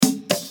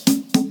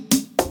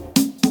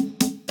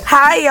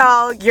Hi,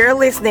 y'all. You're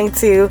listening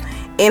to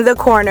In the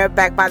Corner,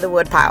 back by the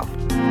Woodpile.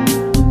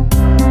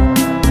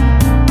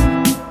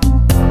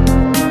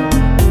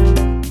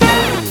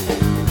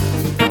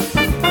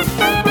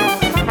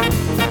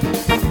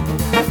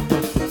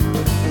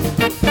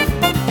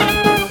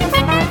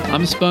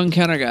 I'm Spun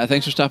Counter Guy.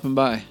 Thanks for stopping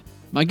by.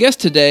 My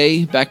guest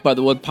today, back by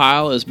the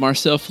Woodpile, is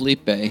Marcel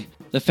Felipe,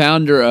 the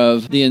founder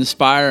of the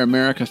Inspire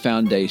America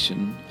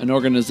Foundation, an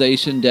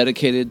organization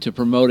dedicated to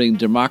promoting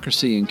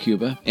democracy in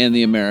Cuba and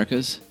the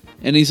Americas.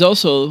 And he's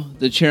also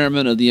the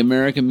chairman of the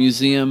American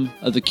Museum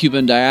of the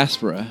Cuban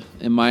Diaspora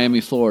in Miami,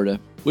 Florida,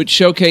 which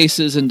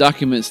showcases and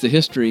documents the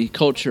history,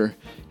 culture,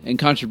 and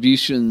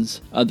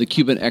contributions of the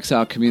Cuban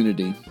exile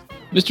community.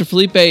 Mr.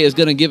 Felipe is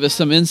going to give us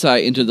some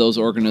insight into those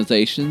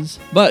organizations,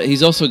 but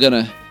he's also going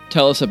to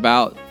tell us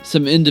about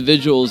some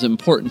individuals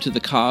important to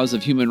the cause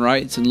of human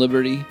rights and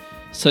liberty,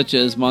 such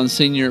as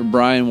Monsignor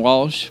Brian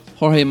Walsh,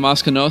 Jorge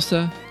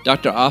Mascanosa,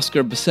 Dr.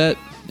 Oscar Bisset,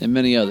 and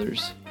many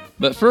others.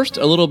 But first,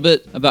 a little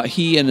bit about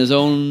he and his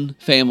own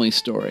family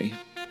story.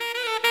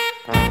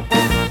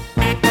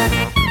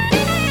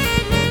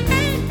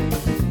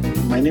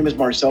 My name is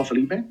Marcel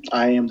Felipe.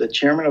 I am the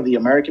chairman of the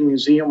American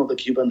Museum of the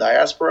Cuban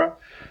Diaspora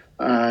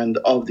and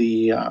of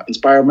the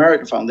Inspire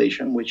America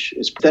Foundation, which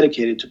is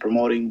dedicated to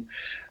promoting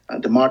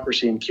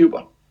democracy in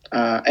Cuba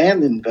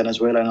and in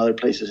Venezuela and other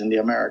places in the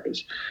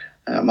Americas.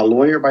 I'm a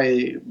lawyer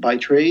by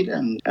trade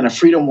and a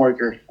freedom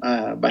worker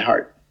by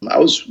heart. I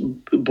was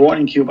born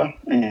in Cuba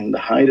in the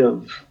height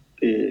of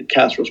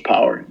Castro's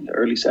power in the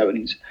early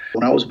 70s.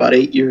 When I was about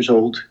 8 years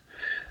old,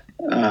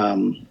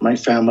 my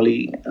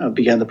family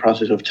began the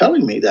process of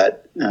telling me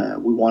that that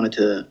we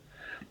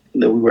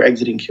were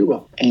exiting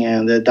Cuba.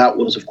 And that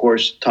was, of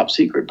course, top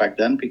secret back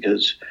then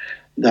because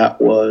that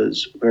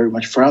was very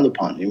much frowned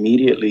upon.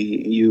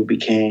 Immediately, you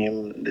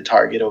became the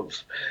target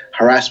of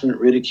harassment,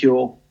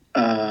 ridicule,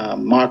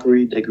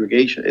 mockery,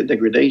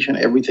 degradation,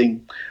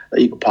 everything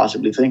that you could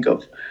possibly think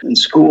of. In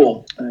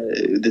school,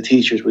 the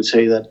teachers would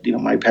say that,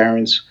 my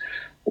parents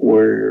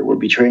were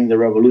betraying the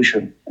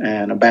revolution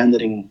and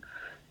abandoning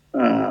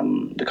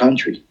the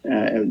country,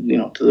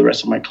 to the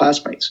rest of my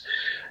classmates.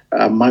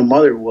 My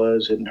mother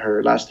was in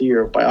her last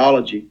year of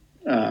biology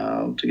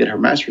to get her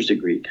master's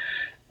degree.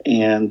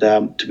 And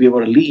to be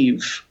able to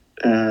leave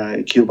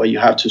Cuba, you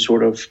have to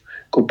sort of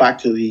go back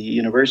to the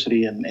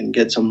university and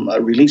get some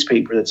release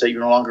paper that said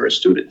you're no longer a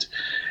student.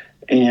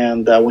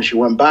 And when she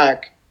went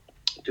back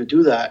to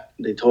do that,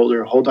 they told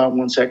her, hold on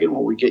one second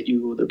while we get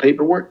you the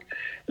paperwork.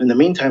 And in the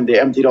meantime, they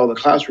emptied all the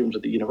classrooms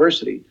at the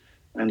university.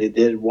 And they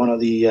did one of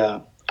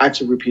the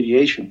acts of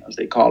repudiation, as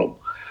they call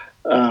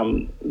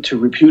them. To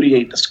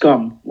repudiate the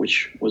scum,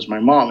 which was my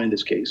mom in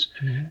this case.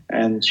 Mm-hmm.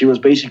 And she was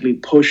basically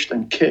pushed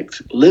and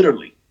kicked,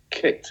 literally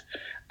kicked,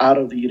 out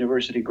of the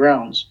university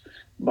grounds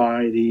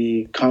by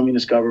the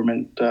communist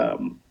government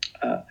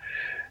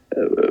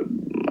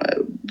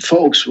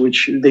folks,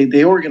 which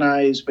they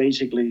organize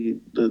basically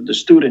the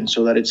students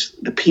so that it's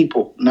the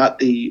people,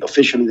 not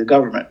officially the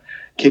government,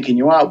 kicking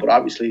you out. But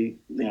obviously,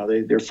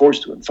 they're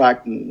forced to. In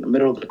fact, in the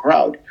middle of the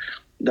crowd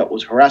that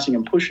was harassing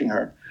and pushing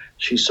her,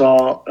 she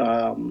saw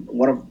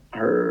one of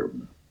her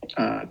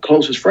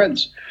closest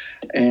friends.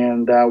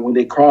 And when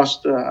they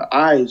crossed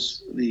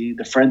eyes, the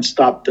friend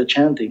stopped the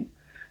chanting.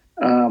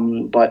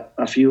 But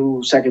a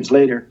few seconds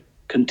later,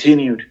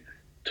 continued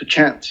to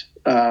chant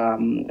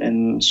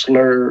in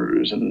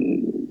slurs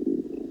and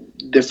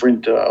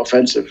different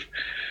offensive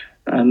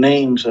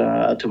names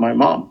to my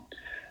mom.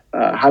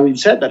 Having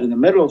said that, in the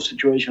middle of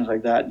situations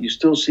like that, you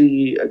still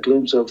see a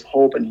glimpse of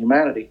hope and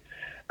humanity.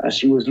 As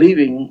she was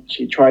leaving,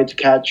 she tried to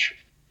catch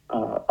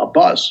a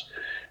bus,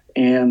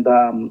 and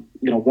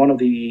one of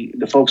the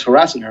folks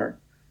harassing her,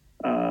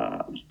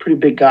 pretty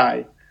big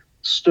guy,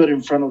 stood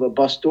in front of the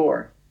bus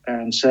door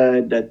and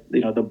said that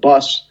the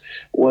bus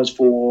was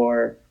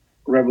for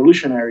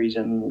revolutionaries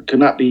and could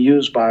not be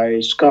used by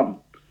scum.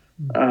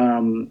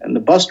 And the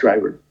bus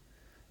driver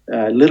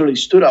literally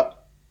stood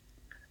up,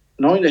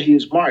 knowing that he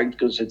was marked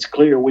because it's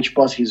clear which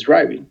bus he's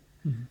driving,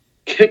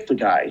 kicked the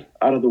guy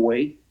out of the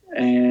way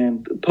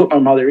and put my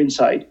mother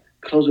inside,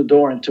 closed the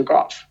door and took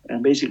off,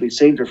 and basically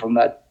saved her from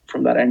that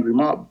angry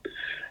mob.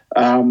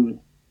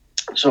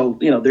 So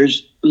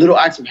there's little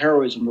acts of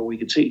heroism that we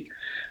could see.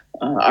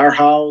 Our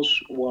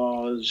house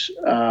was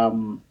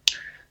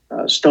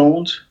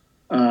stoned.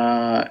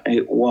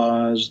 It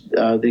was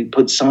they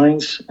put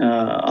signs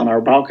on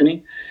our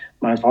balcony.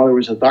 My father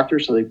was a doctor,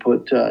 so they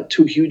put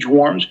 2 huge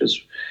worms,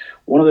 because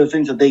one of the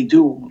things that they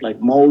do, like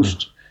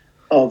most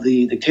of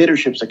the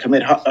dictatorships that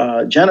commit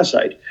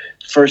genocide,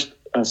 first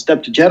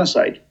step to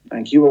genocide,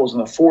 and Cuba was in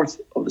the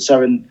 4th of the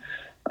 7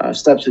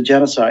 steps to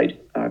genocide,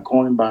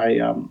 coined by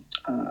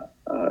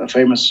a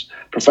famous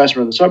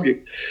professor of the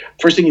subject.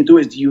 First thing you do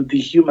is you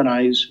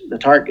dehumanize the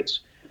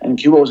targets. And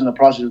Cuba was in the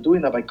process of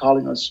doing that by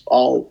calling us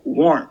all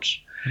worms.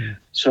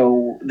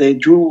 So they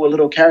drew a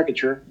little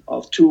caricature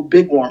of 2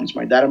 big worms,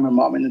 my dad and my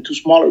mom, and then 2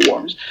 smaller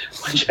worms,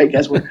 which I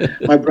guess were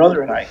my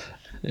brother and I.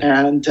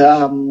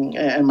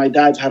 And my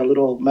dad's had a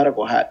little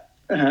medical hat.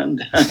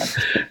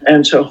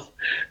 And so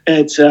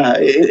It's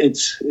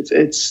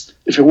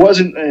if it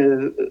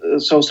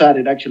wasn't so sad,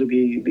 it'd actually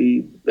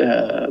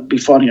be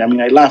funny. I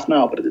mean, I laugh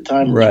now, but at the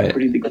time, it was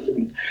pretty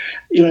degrading.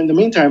 In the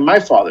meantime, my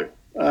father,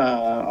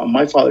 on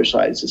my father's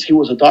side, since he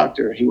was a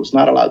doctor, he was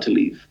not allowed to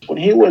leave. When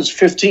he was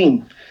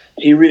 15,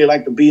 he really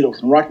liked the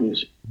Beatles and rock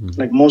music,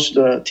 like most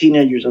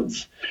teenagers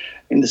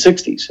in the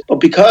 60s. But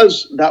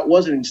because that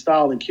wasn't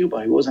installed in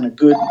Cuba, he wasn't a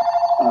good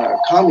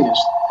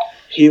communist.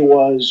 He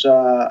was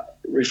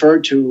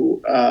referred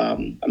to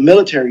a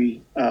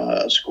military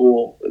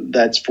school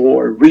that's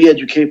for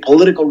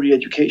political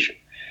re-education.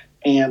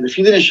 And if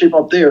he didn't shape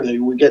up there, then he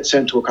would get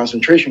sent to a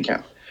concentration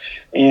camp.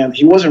 And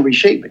he wasn't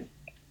reshaping.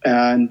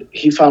 And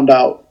he found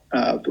out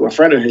through a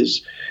friend of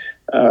his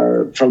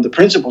from the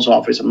principal's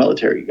office, a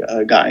military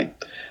guy,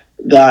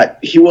 that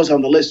he was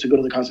on the list to go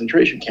to the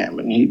concentration camp.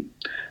 And he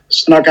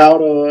snuck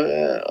out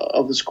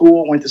of the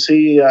school, went to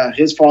see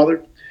his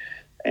father.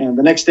 And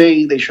the next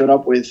day, they showed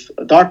up with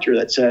a doctor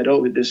that said,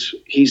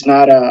 he's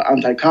not an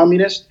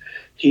anti-communist.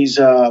 He's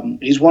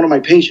one of my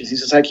patients.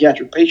 He's a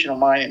psychiatric patient of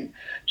mine. And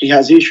he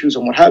has issues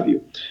and what have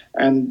you.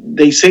 And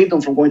they saved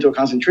him from going to a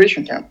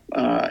concentration camp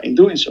in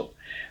doing so.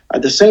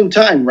 At the same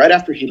time, right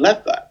after he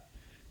left that,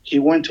 he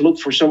went to look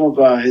for some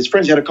of his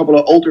friends. He had a couple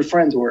of older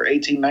friends who were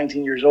 18,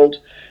 19 years old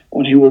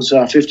when he was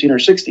 15 or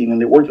 16, and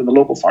they worked at the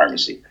local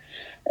pharmacy.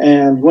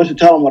 And he went to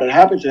tell him what had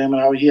happened to him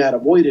and how he had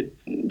avoided,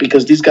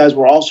 because these guys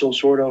were also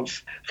sort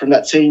of from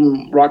that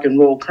same rock and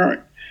roll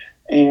current.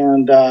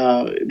 And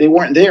they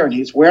weren't there.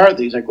 And where are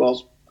they? He's like,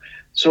 well,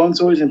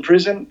 so-and-so is in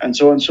prison and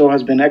so-and-so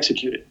has been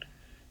executed.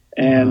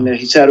 And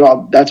he said,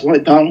 well, that's what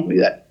it dawned on me,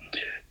 that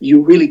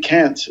you really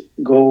can't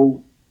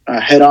go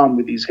head on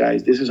with these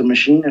guys. This is a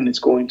machine and it's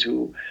going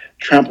to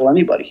trample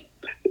anybody.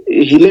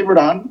 He labored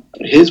on.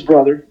 His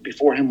brother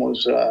before him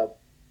was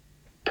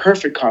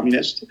perfect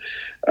communist,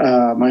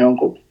 my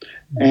uncle.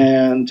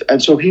 And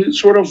so he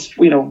sort of,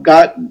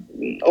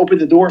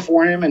 opened the door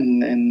for him.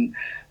 And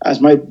as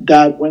my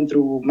dad went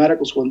through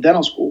medical school and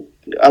dental school,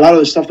 a lot of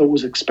the stuff that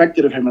was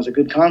expected of him as a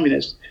good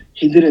communist,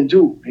 he didn't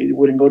do. He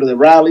wouldn't go to the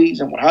rallies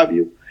and what have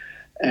you.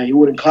 And he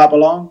wouldn't clap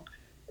along.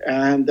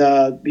 And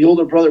the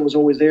older brother was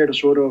always there to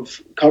sort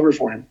of cover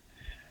for him.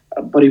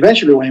 But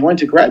eventually, when he went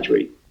to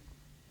graduate,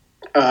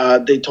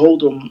 they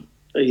told him,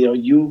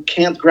 you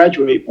can't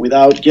graduate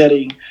without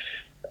getting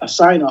a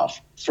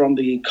sign-off from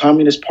the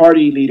Communist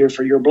Party leader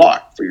for your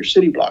block, for your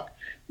city block,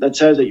 that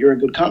says that you're a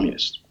good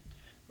communist.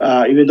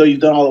 Even though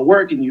you've done all the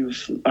work and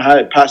you've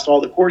passed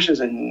all the courses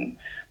and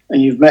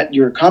you've met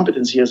your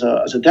competency as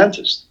a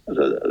dentist,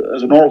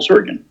 as an oral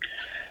surgeon.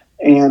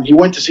 And he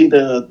went to see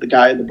the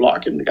guy at the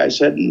block, and the guy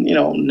said,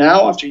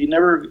 now after you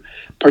never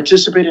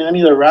participate in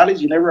any of the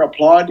rallies, you never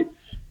applaud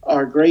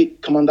our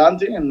great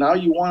Comandante, and now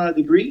you want a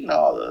degree?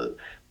 No, the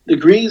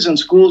degrees and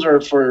schools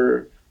are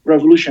for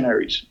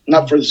revolutionaries,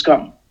 not for the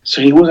scum.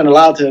 So he wasn't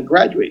allowed to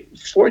graduate.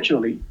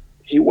 Fortunately,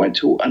 he went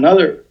to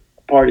another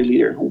party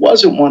leader who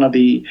wasn't one of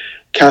the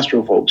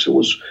Castro folks. It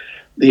was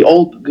the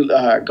old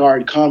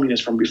guard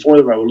communists from before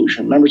the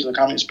revolution, members of the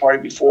Communist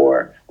Party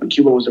before, when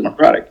Cuba was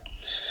democratic.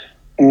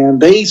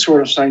 And they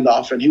sort of signed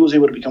off, and he was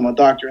able to become a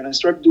doctor and then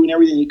started doing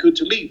everything he could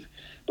to leave.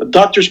 But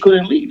doctors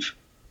couldn't leave.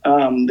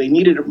 They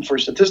needed him for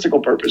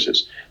statistical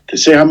purposes to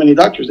say how many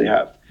doctors they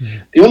have. Mm-hmm.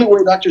 The only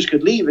way doctors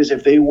could leave is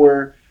if they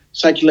were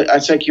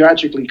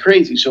psychiatrically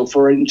crazy. So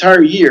for an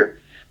entire year,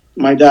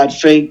 my dad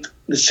faked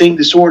the same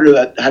disorder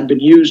that had been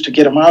used to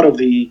get him out of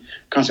the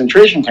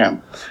concentration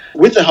camp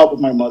with the help of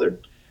my mother.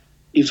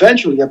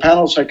 Eventually, a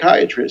panel of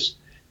psychiatrists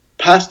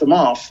passed him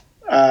off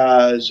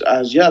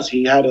as yes,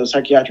 he had a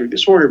psychiatric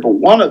disorder, but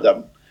one of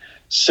them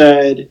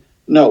said,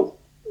 no,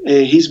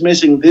 he's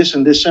missing this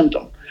and this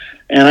symptom.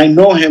 And I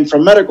know him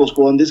from medical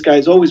school, and this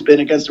guy's always been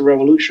against the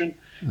revolution,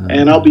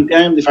 and I'll be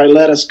damned if I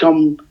let us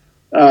come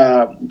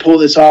pull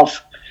this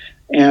off.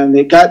 And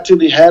they got to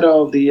the head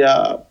of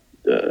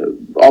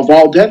of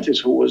all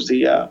dentists, who was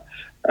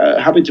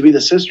happened to be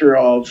the sister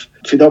of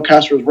Fidel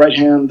Castro's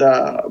right-hand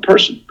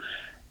person.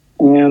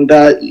 And,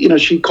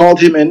 she called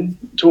him in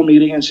to a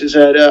meeting and she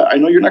said, I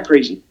know you're not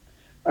crazy.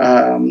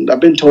 I've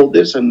been told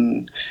this,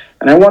 and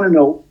I want to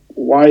know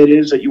why it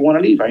is that you want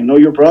to leave. I know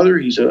your brother.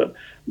 He's a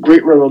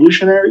great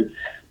revolutionary.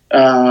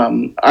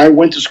 I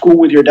went to school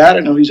with your dad. I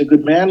know he's a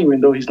good man,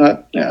 even though he's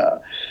not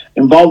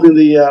involved in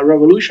the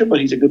revolution, but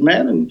he's a good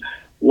man. And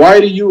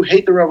why do you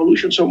hate the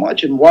revolution so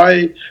much? And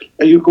why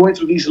are you going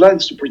through these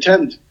lengths to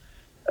pretend?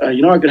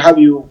 I could have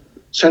you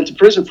sent to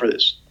prison for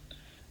this.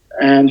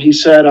 And he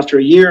said, after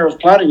a year of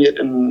planning it,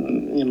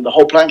 and the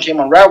whole plan came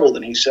unraveled,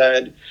 and he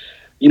said,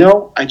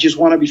 I just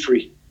want to be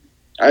free.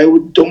 I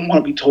don't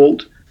want to be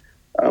told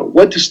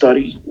what to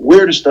study,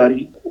 where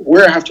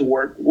I have to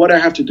work, what I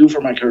have to do for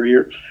my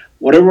career.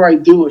 Whatever I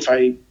do, if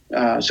I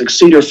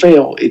succeed or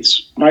fail,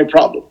 it's my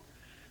problem.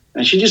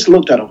 And she just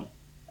looked at him,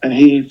 and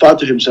he thought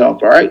to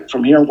himself, all right,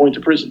 from here I'm going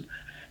to prison.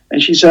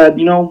 And she said,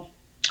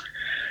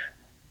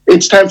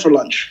 it's time for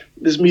lunch.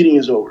 This meeting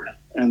is over.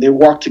 And they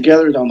walked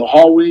together down the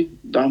hallway,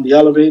 down the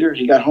elevator.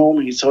 He got home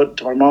and he said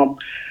to my mom,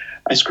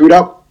 I screwed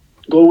up.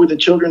 Go with the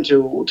children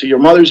to your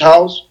mother's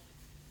house.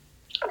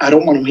 I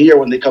don't want them here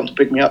when they come to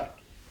pick me up.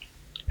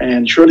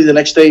 And surely the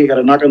next day, I got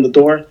a knock on the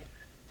door,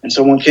 and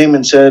someone came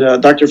and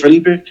said, Dr.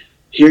 Felipe,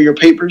 here are your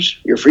papers.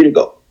 You're free to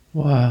go.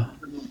 Wow.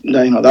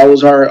 That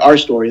was our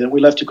story. Then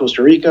we left to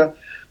Costa Rica.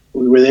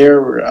 We were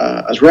there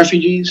as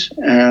refugees,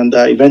 and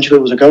eventually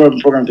it was a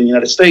government program in the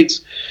United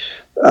States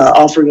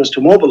offering us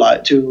to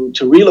mobilize, to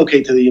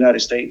relocate to the United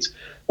States.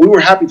 We were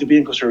happy to be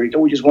in Costa Rica.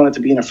 We just wanted to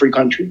be in a free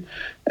country.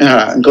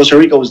 And Costa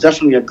Rica was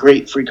definitely a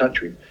great free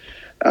country.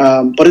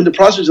 But in the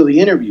process of the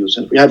interviews,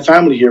 and we had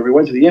family here, we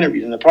went to the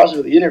interviews. In the process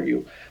of the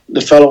interview,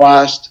 the fellow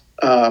asked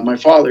my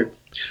father,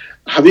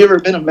 have you ever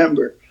been a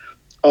member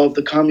of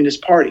the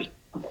Communist Party?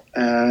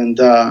 And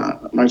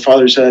my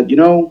father said,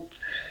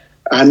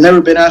 I've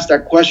never been asked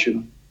that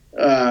question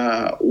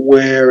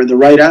where the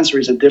right answer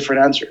is a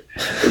different answer.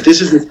 If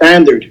this is the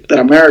standard that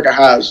America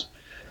has,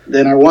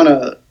 then I want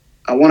to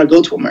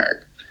go to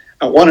America.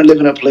 I want to live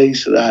in a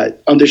place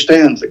that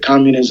understands that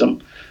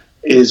communism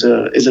is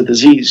a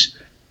disease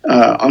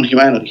on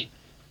humanity.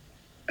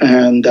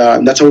 And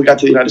that's how we got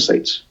to the United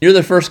States. You're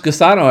the first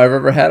Gusano I've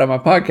ever had on my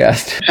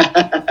podcast.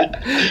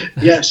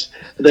 Yes.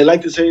 They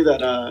like to say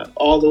that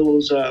all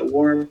those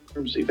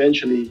worms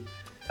eventually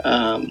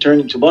turn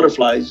into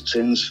butterflies,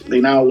 since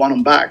they now want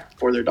them back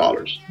for their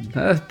dollars.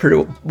 That's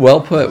pretty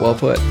well put.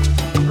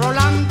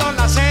 Rolando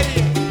la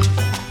serie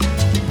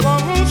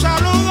con un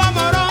saludo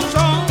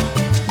amoroso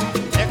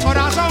de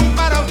corazón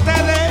para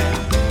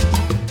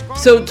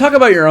ustedes. So talk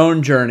about your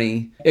own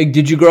journey.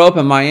 Did you grow up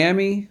in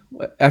Miami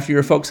after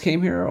your folks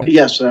came here? Or?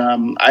 Yes,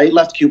 I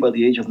left Cuba at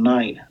the age of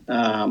 9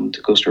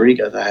 to Costa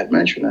Rica, as I had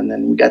mentioned, and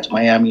then we got to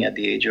Miami at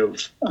the age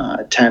of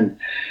 10.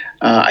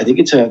 I think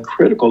it's a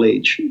critical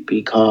age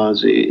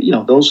because,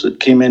 those that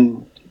came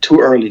in too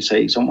early,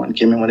 say someone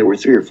came in when they were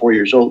 3 or 4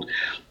 years old,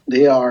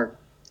 they are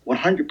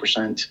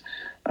 100%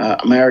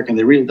 American.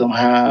 They really don't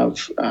have,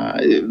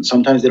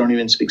 sometimes they don't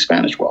even speak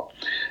Spanish well.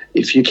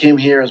 If you came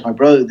here, as my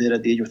brother did,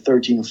 at the age of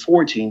 13 or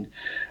 14,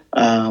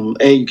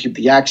 A, you keep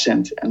the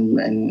accent,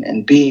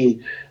 and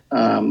B,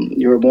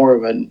 you're more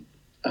of an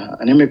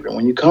immigrant.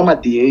 When you come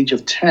at the age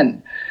of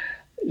 10,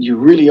 you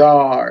really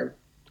are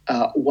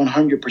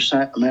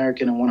 100%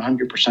 American and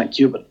 100%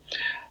 Cuban.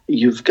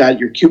 You've got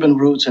your Cuban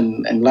roots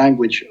and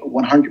language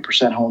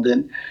 100% honed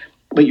in,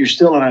 but you're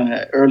still at an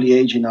early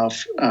age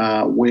enough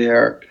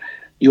where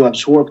you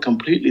absorb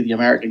completely the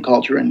American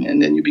culture,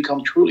 and then you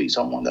become truly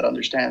someone that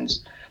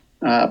understands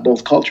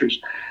both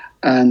cultures.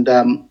 And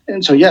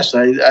so, yes,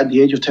 at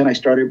the age of 10, I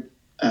started,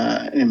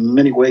 in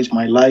many ways,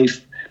 my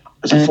life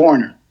as a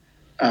foreigner.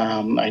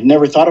 I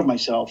never thought of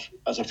myself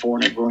as a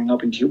foreigner growing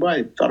up in Cuba.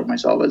 I thought of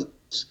myself as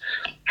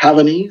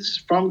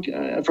Havanese from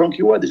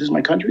Cuba. This is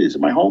my country. This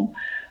is my home.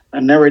 I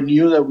never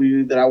knew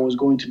that I was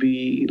going to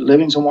be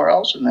living somewhere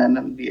else. And then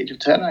at the age of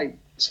 10, I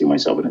see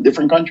myself in a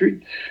different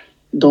country,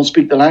 don't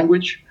speak the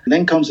language. And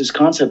then comes this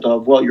concept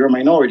of, well, you're a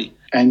minority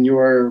and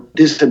you're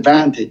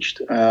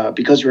disadvantaged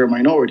because you're a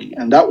minority.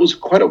 And that was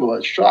quite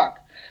a shock,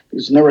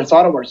 because we never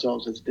thought of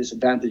ourselves as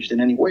disadvantaged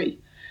in any way.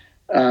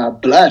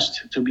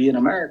 Blessed to be in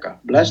America,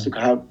 blessed to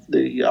have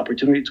the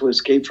opportunity to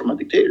escape from a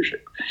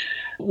dictatorship.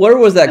 Where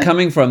was that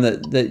coming from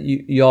that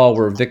y'all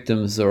were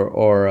victims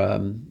or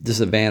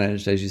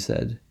disadvantaged, as you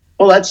said?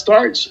 Well, that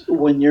starts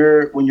when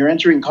you're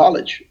entering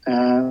college,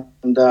 and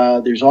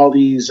there's all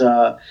these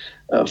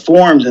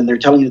forms, and they're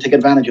telling you to take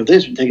advantage of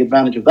this and take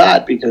advantage of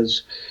that,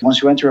 because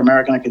once you enter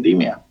American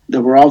academia,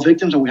 that we're all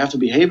victims and we have to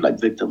behave like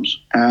victims.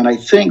 And I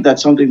think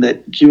that's something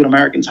that Cuban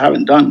Americans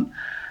haven't done.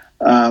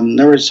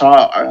 Never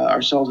saw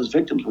ourselves as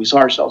victims. We saw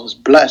ourselves as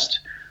blessed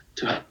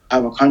to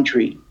have a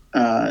country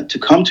to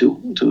come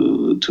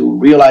to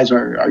realize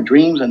our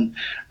dreams and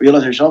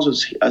realize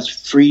ourselves as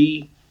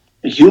free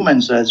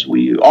humans as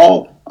we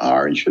all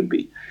are and should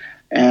be.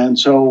 And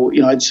so,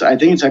 I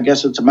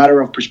guess it's a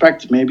matter of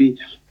perspective. Maybe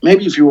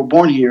if you were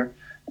born here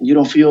and you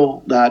don't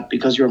feel that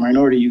because you're a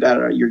minority,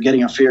 you're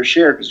getting a fair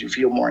share because you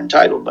feel more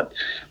entitled. But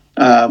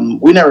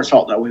we never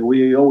felt that way.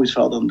 We always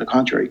felt, on the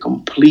contrary,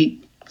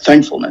 complete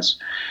thankfulness.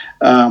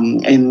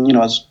 And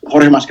as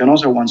Jorge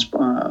Mascanosa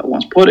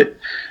once put it,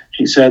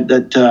 he said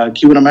that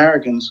Cuban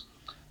Americans,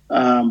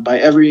 by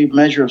every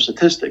measure of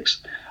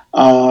statistics,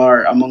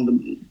 are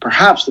among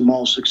perhaps the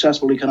most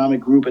successful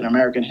economic group in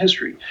American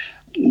history.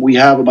 We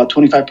have about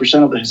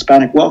 25% of the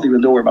Hispanic wealth,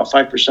 even though we're about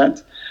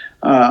 5%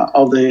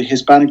 of the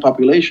Hispanic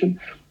population.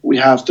 We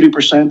have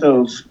 3%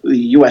 of the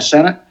U.S.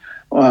 Senate,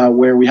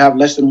 where we have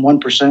less than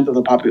 1%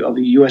 of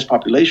the U.S.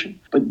 population.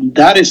 But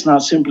that is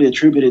not simply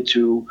attributed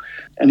to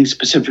any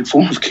specific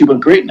form of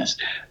Cuban greatness.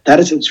 That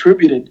is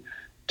attributed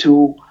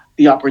to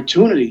the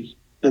opportunity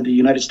that the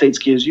United States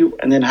gives you,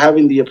 and then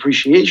having the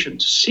appreciation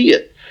to see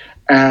it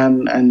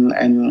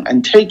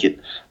and take it.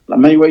 In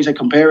many ways, I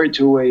compare it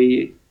to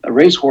a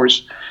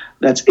racehorse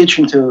that's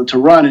itching to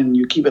run, and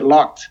you keep it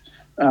locked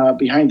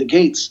behind the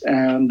gates.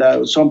 And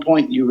at some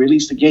point, you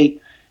release the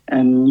gate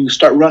and you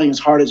start running as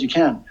hard as you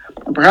can.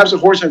 And perhaps a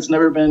horse that's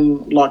never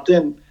been locked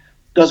in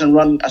doesn't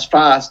run as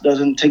fast,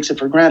 takes it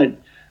for granted.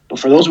 But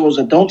for those of us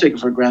that don't take it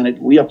for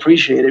granted, we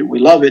appreciate it, we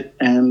love it,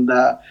 and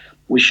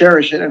we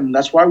cherish it. And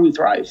that's why we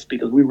thrive,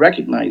 because we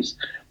recognize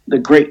the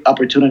great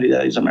opportunity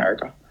that is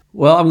America.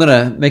 Well, I'm going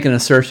to make an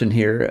assertion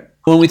here.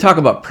 When we talk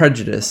about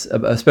prejudice,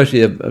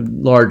 especially of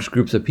large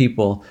groups of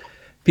people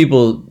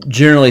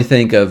generally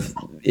think of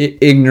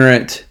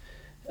ignorant,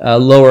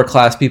 lower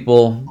class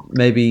people,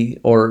 maybe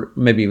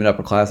even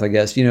upper class, I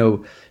guess,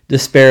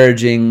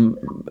 disparaging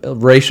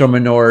racial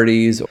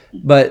minorities.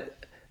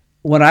 But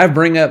when I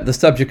bring up the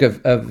subject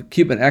of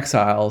Cuban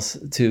exiles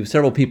to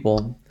several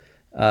people,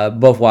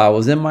 both while I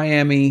was in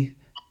Miami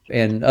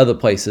and other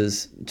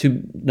places,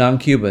 to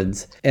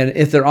non-Cubans, and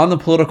if they're on the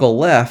political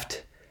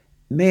left,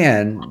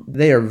 man,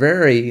 they are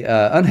very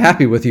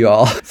unhappy with you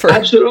all.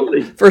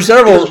 Absolutely. For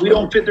several... Because we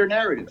don't fit their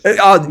narrative.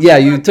 Yeah,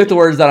 you took the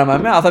words out of my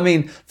mouth. I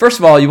mean, first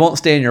of all, you won't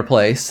stay in your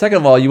place. Second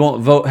of all, you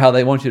won't vote how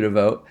they want you to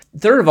vote.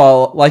 Third of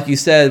all, like you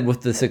said,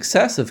 with the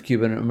success of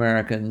Cuban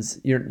Americans,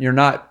 you're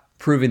not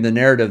proving the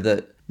narrative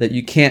that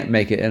you can't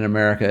make it in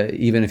America,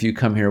 even if you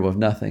come here with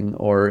nothing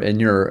or and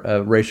you're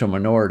a racial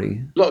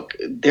minority. Look,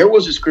 there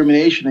was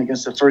discrimination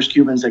against the first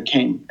Cubans that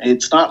came.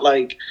 It's not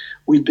like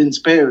we've been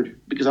spared,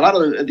 because a lot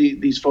of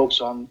these folks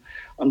on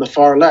the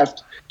far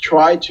left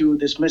try to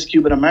dismiss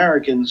Cuban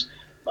Americans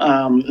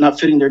not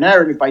fitting their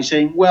narrative by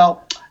saying,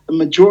 well, the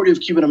majority of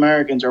Cuban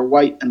Americans are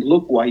white and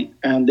look white,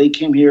 and they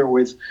came here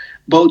with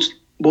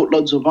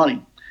boatloads of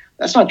money.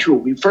 That's not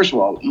true. First of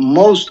all,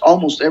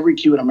 almost every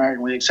Cuban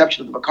American, with the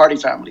exception of the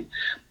McCarty family,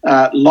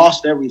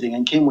 lost everything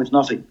and came with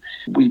nothing.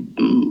 We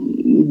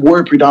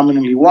were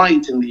predominantly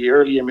white in the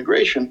early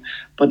immigration,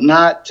 but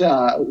not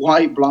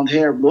white, blonde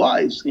hair, blue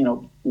eyes,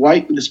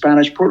 white with the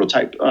Spanish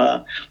prototype.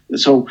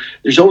 So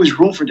there's always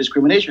room for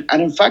discrimination.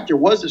 And in fact, there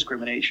was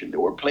discrimination. There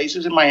were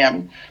places in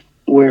Miami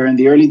where in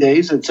the early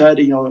days it said,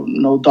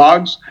 no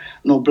dogs,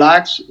 no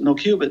blacks, no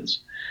Cubans.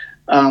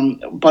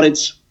 But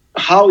it's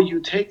how you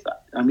take that.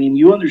 I mean,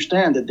 you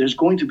understand that there's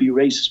going to be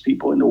racist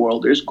people in the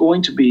world. There's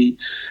going to be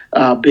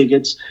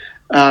bigots.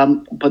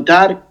 But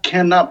that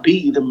cannot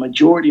be the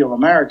majority of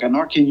America,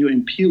 nor can you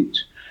impute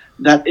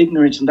that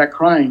ignorance and that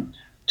crime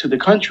to the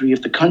country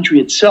if the country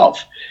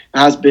itself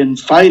has been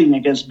fighting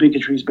against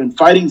bigotry, has been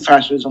fighting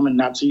fascism and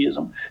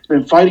Nazism, it's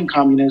been fighting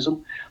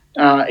communism.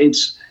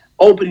 It's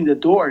opening the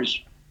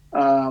doors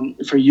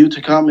for you to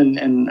come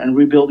and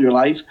rebuild your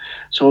life.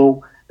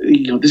 So,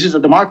 this is a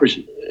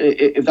democracy.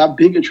 If that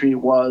bigotry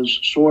was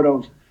sort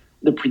of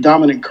the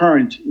predominant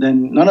current,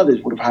 then none of this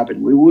would have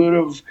happened. We would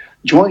have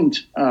joined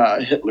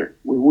Hitler.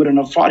 We wouldn't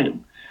have fought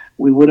him.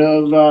 We would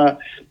have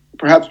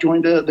perhaps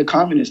joined the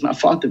communists, not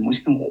fought them.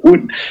 We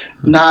would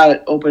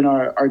not open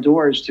our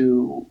doors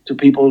to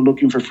people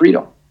looking for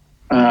freedom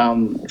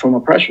from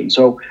oppression.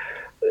 So,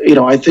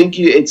 I think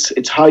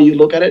it's how you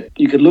look at it.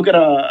 You could look at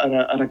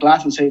a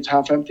glass and say it's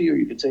half empty, or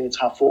you could say it's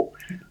half full.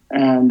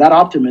 And that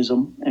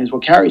optimism is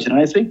what carries it. And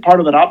I think part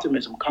of that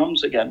optimism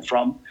comes, again,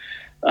 from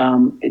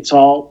it's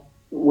all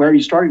where are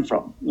you starting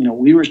from?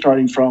 We were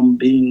starting from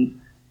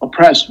being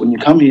oppressed. When you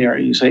come here,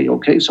 you say,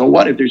 okay, so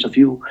what if there's a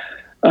few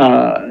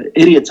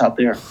idiots out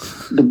there?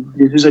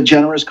 This is a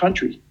generous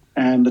country,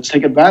 and let's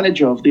take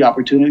advantage of the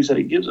opportunities that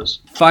it gives us.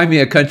 Find me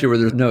a country where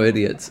there's no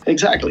idiots.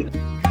 Exactly.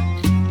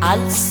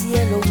 Al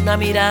cielo una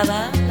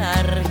mirada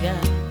larga,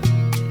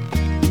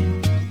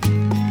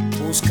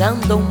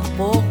 buscando un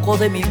poco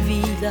de mi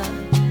vida.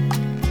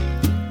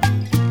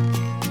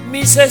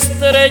 Mis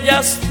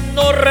estrellas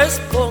no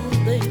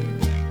responden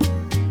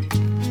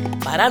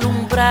para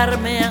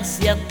alumbrarme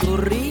hacia tu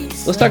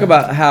risa. Let's talk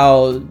about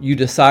how you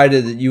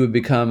decided that you would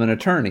become an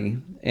attorney,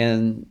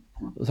 and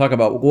we'll talk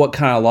about what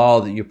kind of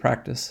law that you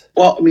practice.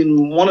 Well, I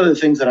mean, one of the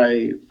things that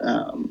I,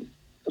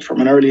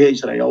 from an early age,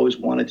 that I always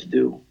wanted to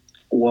do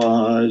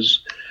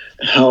was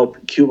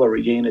help Cuba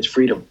regain its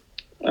freedom.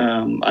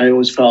 I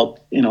always felt,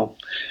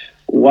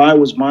 why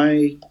was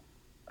my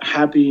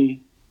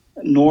happy,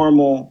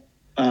 normal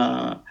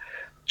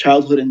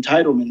childhood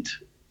entitlement,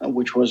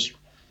 which was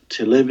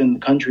to live in the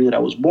country that I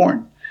was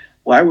born,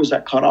 why was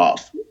that cut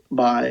off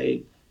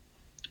by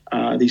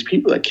these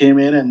people that came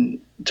in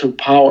and took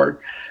power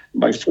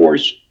by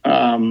force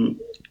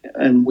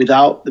and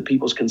without the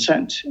people's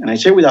consent? And I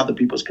say without the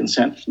people's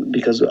consent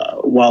because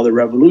while the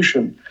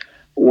revolution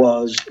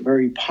was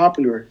very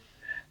popular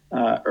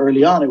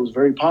early on, it was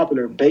very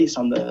popular based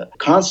on the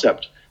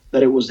concept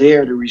that it was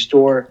there to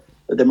restore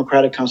the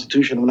democratic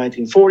constitution of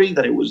 1940,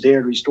 that it was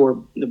there to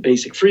restore the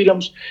basic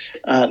freedoms,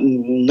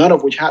 none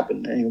of which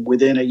happened. And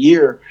within a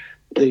year,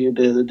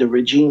 the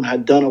regime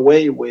had done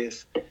away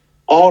with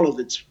all of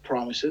its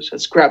promises,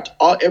 had scrapped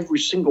every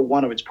single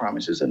one of its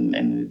promises, and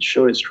it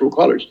showed its true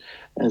colors.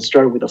 And it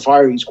started with the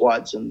firing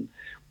squads and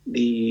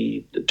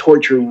the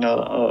torturing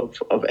of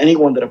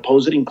anyone that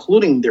opposed it,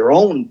 including their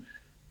own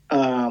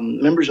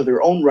members of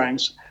their own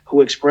ranks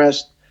who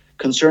expressed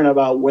concern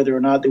about whether or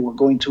not they were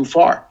going too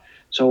far.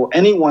 So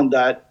anyone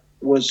that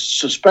was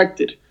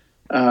suspected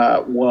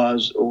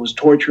was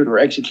tortured or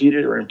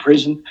executed or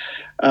imprisoned.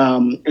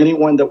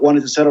 Anyone that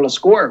wanted to settle a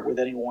score with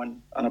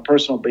anyone on a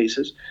personal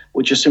basis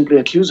would just simply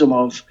accuse them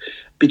of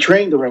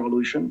betraying the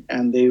revolution,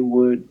 and they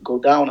would go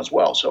down as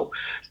well. So,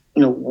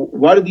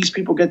 why do these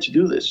people get to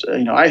do this?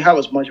 I have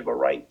as much of a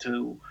right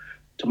to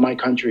my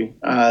country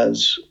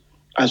as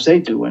as they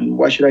do, and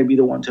why should I be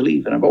the one to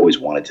leave? And I've always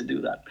wanted to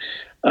do that.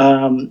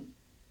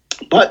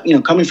 But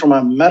coming from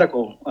a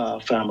medical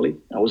family,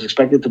 I was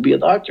expected to be a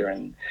doctor,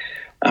 and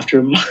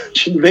after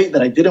much debate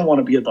that I didn't want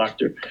to be a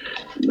doctor,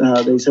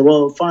 they said,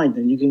 "Well, fine,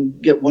 then you can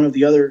get one of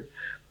the other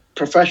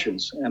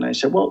professions." And I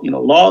said, "Well,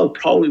 law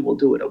probably will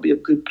do it. It'll be a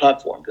good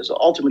platform, because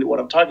ultimately what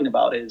I'm talking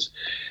about is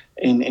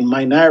in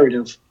my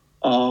narrative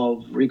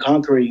of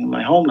reconquering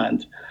my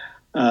homeland,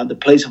 the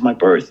place of my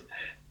birth,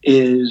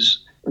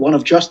 is one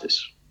of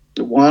justice,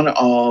 one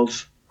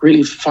of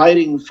really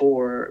fighting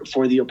for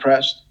the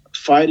oppressed,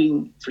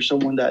 fighting for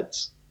someone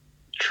that's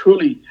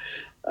truly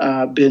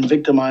been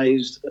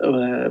victimized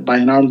by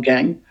an armed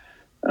gang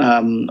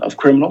of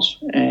criminals,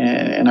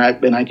 and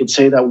I could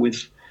say that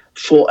with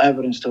full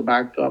evidence to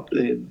back up.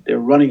 They're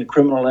running a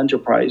criminal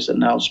enterprise that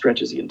now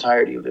stretches the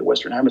entirety of the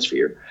Western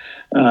Hemisphere,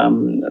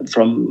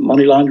 from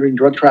money laundering,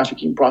 drug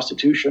trafficking,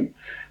 prostitution,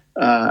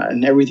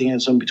 and everything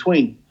else in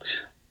between.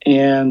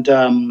 And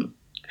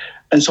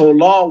so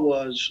law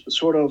was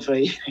sort of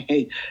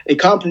a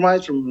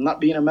compromise from not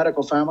being a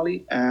medical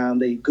family,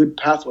 and a good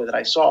pathway that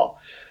I saw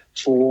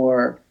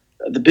for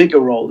the bigger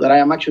role that I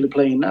am actually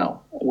playing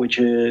now, which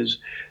is,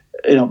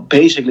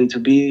 basically to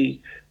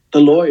be the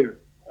lawyer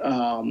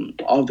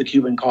of the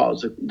Cuban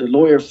cause, the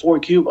lawyer for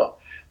Cuba,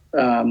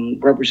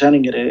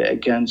 representing it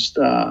against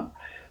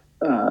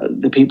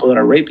the people that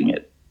are raping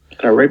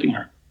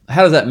her.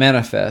 How does that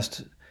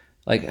manifest?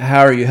 Like,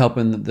 how are you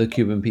helping the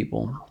Cuban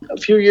people? A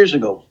few years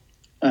ago,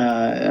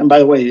 and by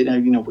the way,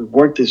 we've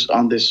worked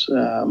on this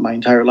my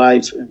entire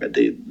life.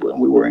 When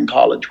we were in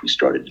college, we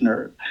started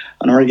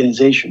an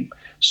organization,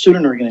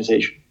 student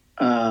organization,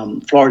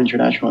 Florida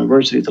International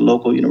University, the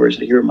local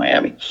university here in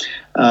Miami,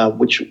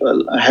 which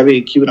have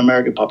a Cuban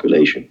American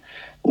population.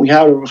 We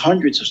have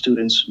hundreds of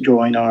students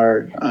join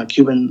our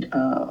Cuban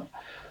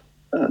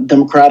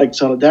Democratic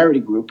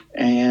Solidarity Group,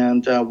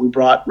 and we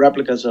brought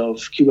replicas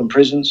of Cuban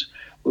prisons.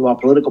 We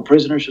brought political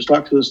prisoners to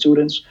talk to the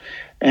students,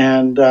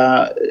 and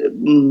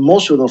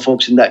most of the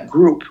folks in that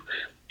group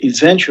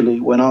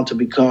eventually went on to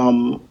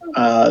become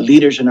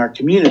leaders in our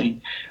community,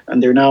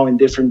 and they're now in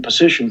different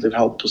positions. They've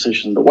held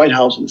positions in the White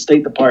House, in the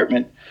State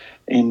Department,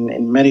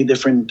 in many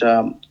different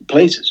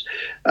places.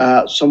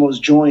 Some of us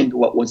joined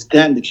what was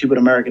then the Cuban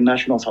American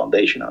National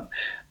Foundation.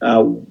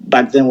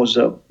 Back then was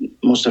the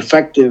most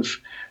effective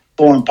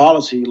foreign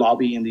policy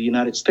lobby in the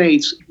United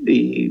States.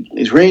 The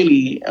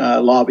Israeli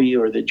lobby,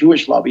 or the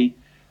Jewish lobby,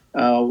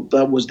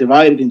 that was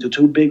divided into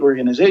two big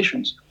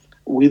organizations.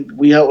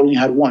 We only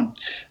had one.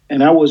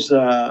 And I was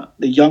the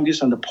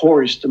youngest and the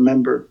poorest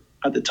member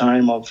at the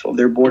time of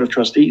their board of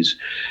trustees.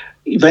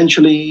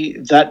 Eventually,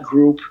 that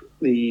group,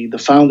 the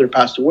founder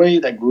passed away,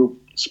 that group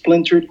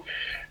splintered,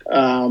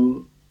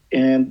 and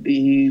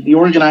the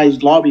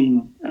organized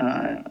lobbying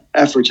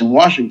efforts in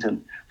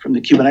Washington from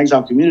the Cuban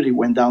exile community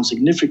went down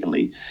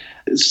significantly,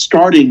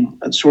 starting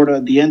at sort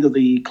of the end of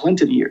the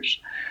Clinton years.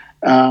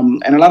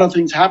 And a lot of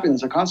things happened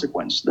as a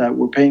consequence that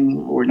we're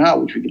paying for now,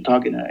 which we can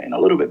talk in a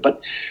little bit.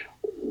 But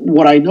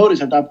what I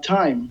noticed at that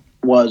time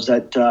was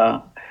that,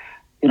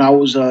 I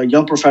was a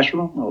young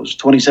professional. I was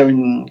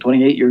 27,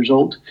 28 years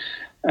old.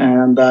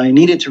 And I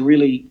needed to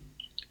really,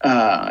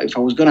 if I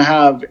was going to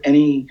have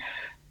any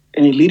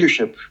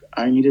leadership,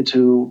 I needed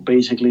to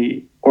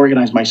basically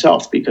organize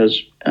myself,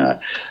 because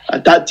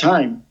at that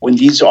time, when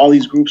all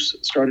these groups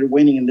started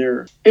waning in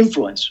their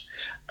influence,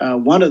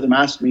 one of them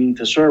asked me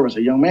to serve as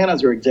a young man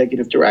as their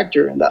executive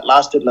director, and that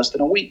lasted less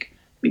than a week,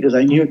 because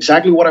I knew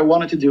exactly what I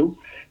wanted to do.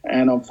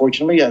 And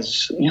unfortunately,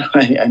 as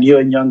I knew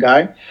a young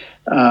guy,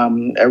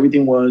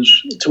 everything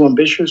was too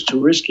ambitious, too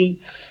risky.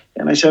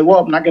 And I said, well,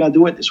 I'm not going to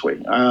do it this way.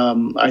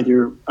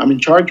 Either I'm in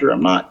charge or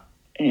I'm not.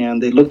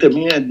 And they looked at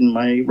me at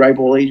my ripe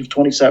old age of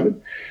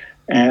 27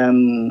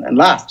 and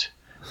laughed.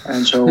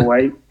 And so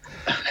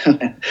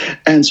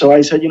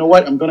I said, you know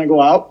what? I'm going to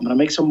go out. I'm going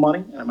to make some money.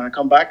 And I'm going to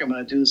come back. I'm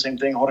going to do the same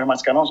thing Jorge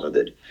Mascanosa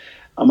did.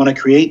 I'm going to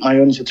create my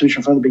own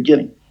institution from the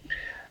beginning.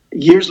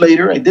 Years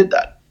later, I did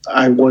that.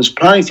 I was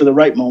planning for the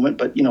right moment,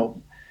 but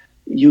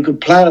you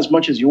could plan as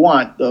much as you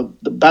want.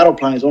 The battle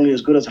plan is only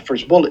as good as the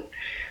first bullet.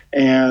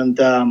 And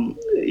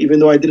even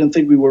though I didn't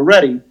think we were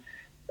ready,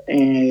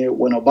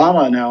 when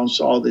Obama announced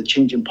all the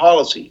change in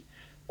policy,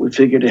 we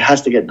figured it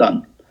has to get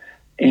done.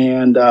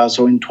 And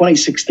so in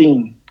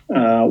 2016,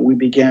 we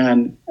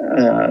began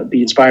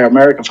the Inspire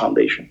America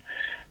Foundation.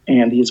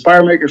 And the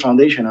Inspire America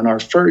Foundation, on our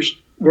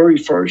very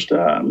first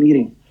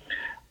meeting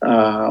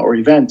or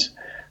event,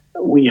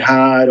 we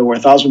had over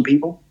 1,000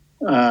 people.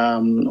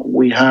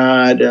 We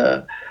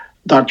had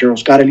Dr.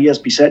 Oscar Elias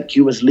Bisset,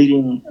 Cuba's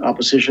leading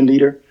opposition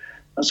leader,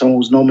 someone who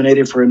was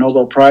nominated for a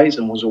Nobel Prize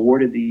and was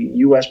awarded the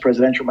U.S.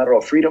 Presidential Medal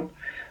of Freedom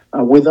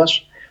with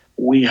us.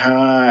 We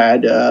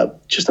had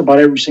just about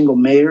every single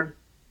mayor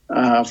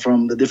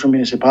from the different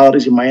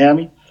municipalities in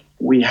Miami.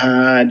 We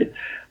had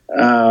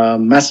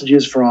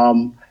messages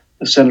from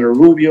Senator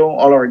Rubio,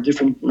 all our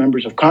different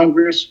members of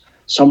Congress,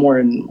 some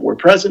were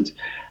present,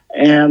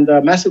 and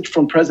a message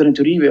from President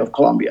Uribe of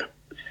Colombia.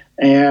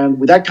 And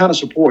with that kind of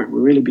support, we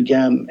really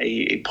began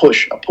a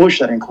push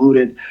that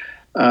included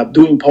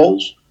doing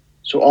polls,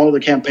 so all the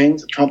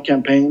campaigns, the Trump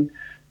campaign,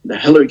 the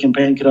Hillary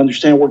campaign, could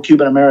understand where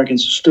Cuban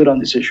Americans stood on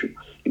this issue.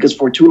 Because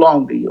for too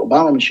long, the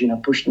Obama machine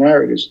had pushed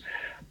narratives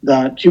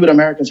that Cuban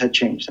Americans had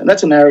changed. And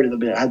that's a narrative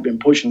that had been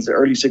pushed since the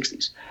early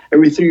 60s.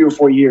 Every 3 or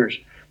 4 years,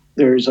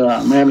 there's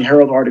a Miami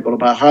Herald article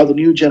about how the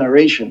new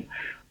generation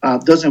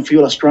doesn't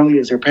feel as strongly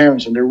as their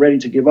parents, and they're ready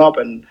to give up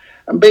and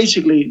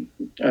basically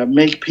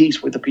make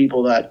peace with the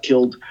people that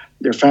killed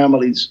their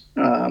families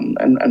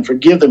and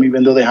forgive them,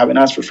 even though they haven't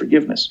asked for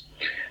forgiveness.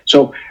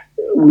 So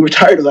we were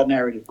tired of that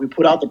narrative. We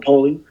put out the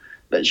polling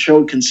that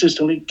showed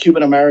consistently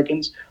Cuban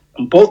Americans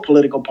in both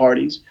political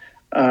parties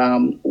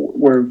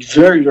were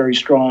very, very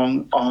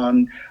strong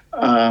on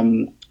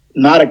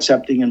not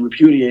accepting and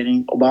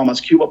repudiating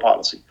Obama's Cuba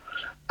policy.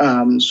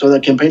 So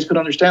that campaigns could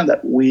understand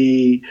that.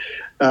 We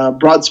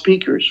brought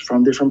speakers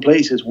from different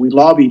places. We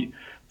lobbied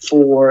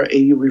for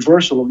a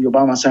reversal of the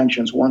Obama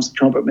sanctions once the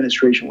Trump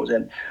administration was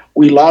in.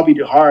 We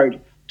lobbied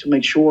hard to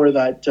make sure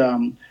that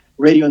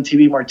Radio and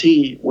TV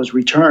Marti was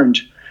returned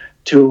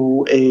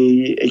to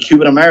a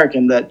Cuban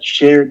American that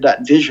shared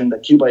that vision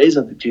that Cuba is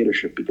a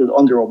dictatorship, because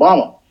under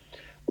Obama,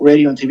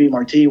 Radio and TV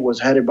Marti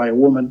was headed by a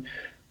woman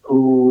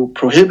who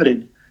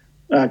prohibited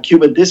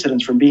Cuban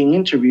dissidents from being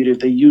interviewed if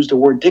they used the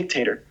word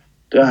dictator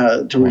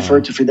to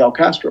refer to Fidel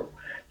Castro.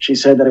 She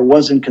said that it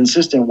wasn't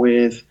consistent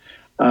with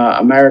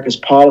America's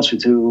policy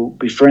to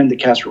befriend the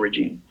Castro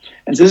regime.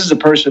 And this is a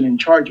person in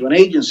charge of an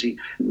agency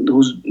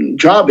whose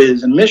job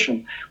is and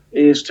mission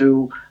is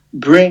to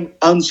bring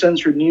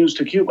uncensored news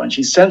to Cuba. And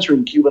she's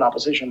censoring Cuban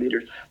opposition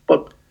leaders,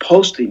 but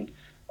posting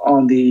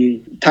on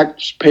the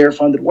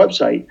taxpayer-funded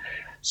website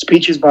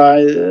speeches by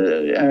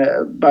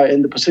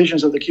in the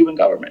positions of the Cuban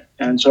government.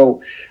 And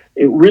so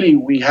it really,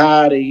 we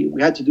had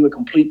to do a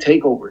complete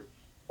takeover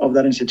of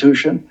that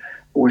institution.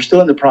 We're still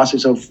in the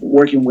process of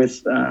working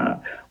with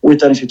that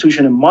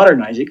institution and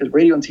modernize it, because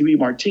Radio and TV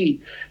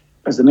Marti,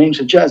 as the name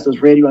suggests,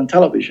 does radio and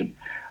television.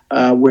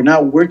 We're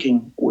now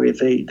working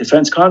with a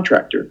defense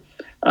contractor,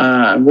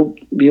 and we'll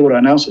be able to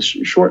announce this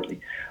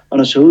shortly, on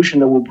a solution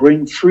that will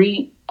bring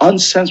free,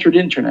 uncensored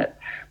internet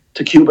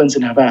to Cubans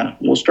in Havana.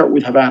 We'll start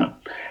with Havana.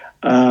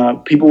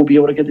 People will be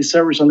able to get the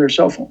service on their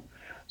cell phone.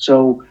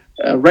 So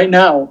right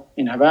now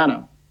in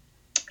Havana,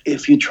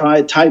 if you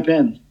type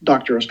in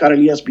Dr. Oscar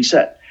Elias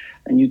Bisset,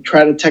 and you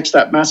try to text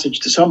that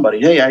message to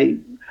somebody, hey,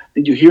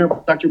 did you hear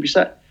about Dr.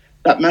 Bisset?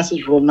 That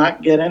message will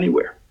not get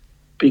anywhere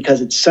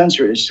because it's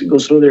censored. It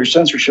goes through their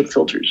censorship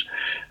filters.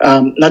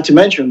 Not to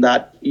mention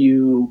that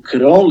you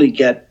could only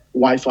get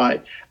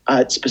Wi-Fi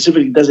at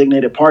specifically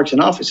designated parks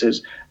and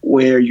offices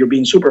where you're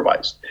being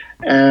supervised.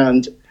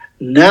 And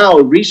now,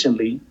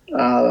 recently,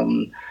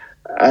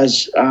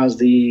 as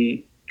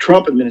the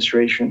Trump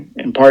administration,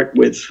 in part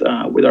with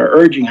our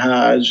urging,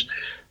 has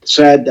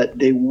said that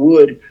they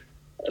would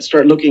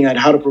start looking at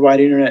how to provide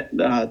internet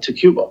to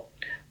Cuba,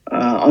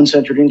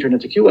 uncensored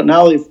internet to Cuba.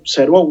 Now they've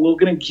said, well, we're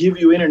going to give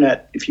you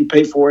internet if you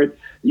pay for it.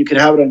 You can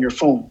have it on your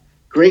phone.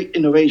 Great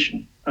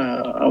innovation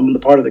on the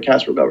part of the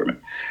Castro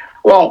government.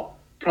 Well,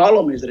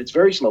 problem is that it's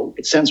very slow.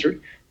 It's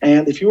censored.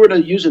 And if you were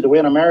to use it the way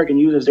an American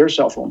uses their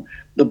cell phone,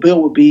 the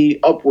bill would be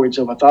upwards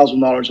of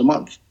 $1,000 a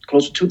month,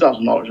 close to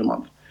 $2,000 a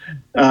month.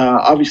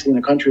 Obviously, in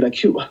a country like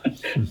Cuba,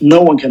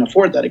 no one can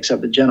afford that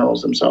except the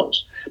generals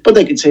themselves. But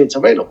they could say it's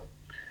available.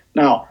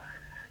 Now,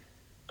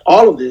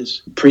 all of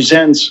this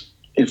presents,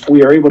 if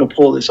we are able to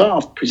pull this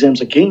off, presents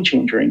a game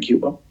changer in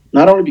Cuba,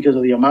 not only because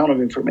of the amount of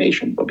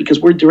information, but because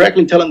we're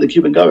directly telling the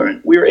Cuban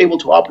government, we are able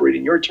to operate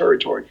in your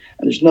territory,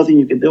 and there's nothing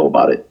you can do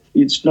about it.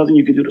 There's nothing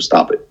you can do to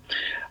stop it.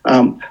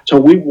 So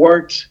we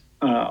worked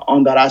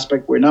on that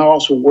aspect. We're now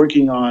also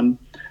working on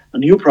a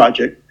new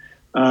project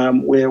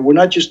where we're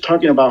not just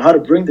talking about how to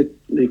bring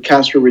the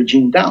Castro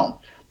regime down,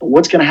 but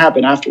what's going to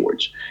happen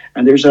afterwards.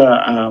 And there's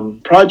a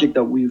project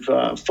that we've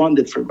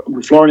funded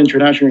with Florida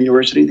International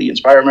University, the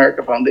Inspire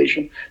America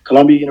Foundation.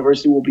 Columbia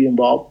University will be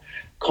involved,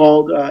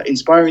 called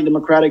Inspiring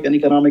Democratic and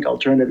Economic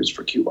Alternatives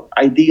for Cuba,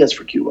 Ideas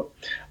for Cuba.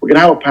 We're going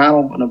to have a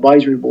panel, an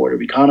advisory board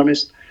of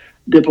economists,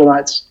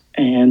 diplomats,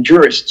 and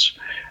jurists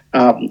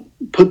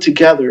put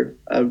together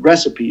a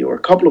recipe or a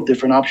couple of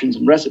different options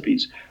and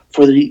recipes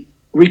for the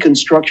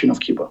reconstruction of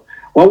Cuba.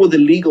 What would the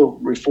legal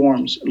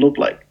reforms look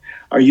like?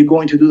 Are you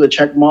going to do the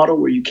check model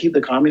where you keep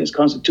the communist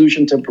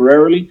constitution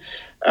temporarily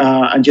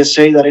and just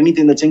say that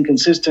anything that's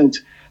inconsistent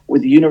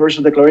with the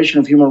Universal Declaration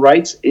of Human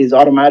Rights is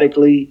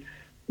automatically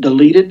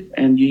deleted,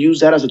 and you use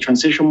that as a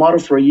transition model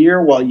for a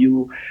year while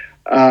you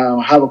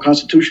have a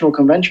constitutional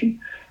convention?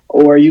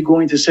 Or are you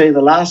going to say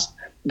the last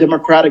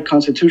democratic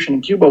constitution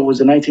in Cuba was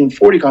the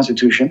 1940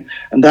 constitution,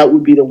 and that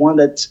would be the one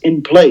that's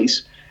in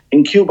place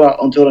in Cuba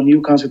until a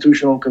new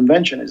constitutional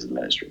convention is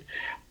administered?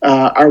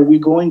 Are we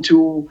going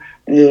to,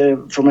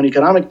 from an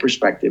economic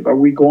perspective, are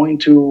we going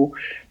to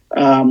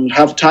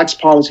have tax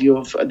policy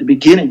of, at the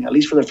beginning, at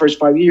least for the first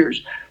 5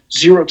 years,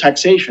 zero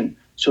taxation,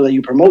 so that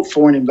you promote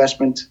foreign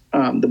investment,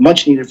 the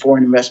much needed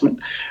foreign investment,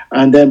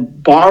 and then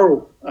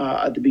borrow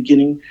at the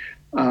beginning?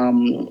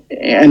 And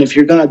if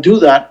you're going to do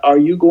that, are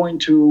you going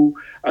to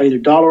either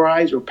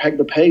dollarize or peg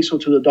the peso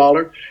to the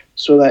dollar,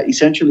 so that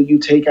essentially you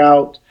take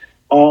out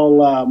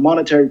all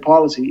monetary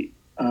policy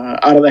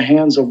out of the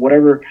hands of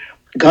whatever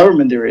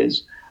government there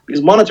is,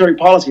 because monetary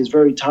policy is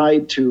very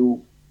tied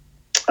to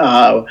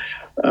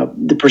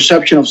the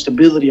perception of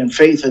stability and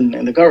faith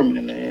in the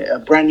government. In a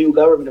brand new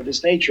government of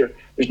this nature,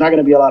 there's not going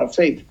to be a lot of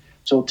faith.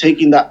 So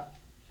taking that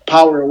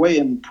power away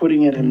and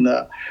putting it in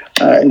the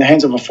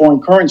hands of a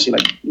foreign currency,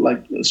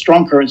 like a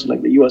strong currency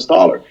like the U.S.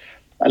 dollar,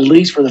 at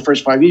least for the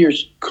first 5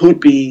 years, could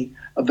be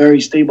a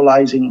very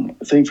stabilizing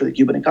thing for the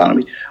Cuban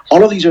economy.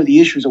 All of these are the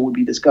issues that will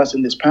be discussed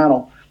in this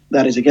panel.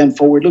 That is, again,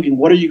 forward-looking.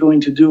 What are you going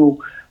to do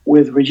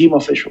with regime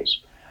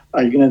officials?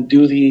 Are you going to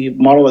do the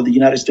model that the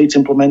United States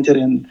implemented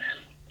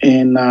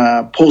in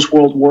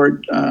post-World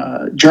War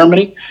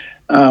Germany,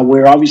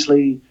 where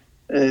obviously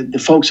the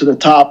folks at the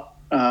top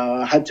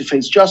had to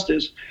face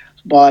justice,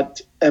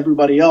 but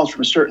everybody else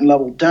from a certain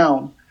level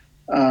down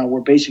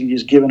were basically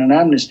just given an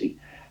amnesty?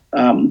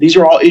 These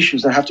are all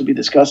issues that have to be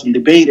discussed and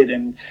debated,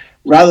 and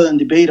rather than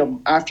debate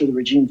them after the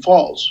regime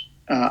falls,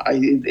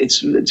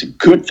 it's a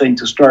good thing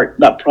to start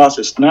that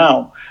process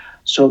now,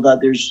 so that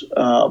there's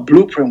a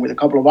blueprint with a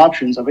couple of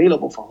options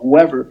available for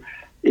whoever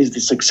is the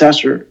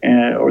successor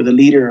or the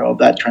leader of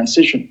that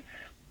transition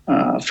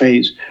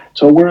phase.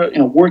 So we're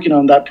working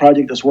on that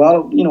project as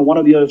well. One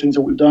of the other things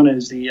that we've done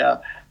is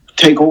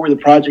take over the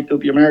project of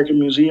the American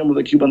Museum of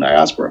the Cuban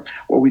Diaspora,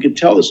 where we could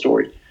tell the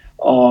story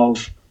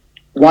of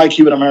why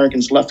Cuban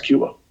Americans left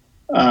Cuba.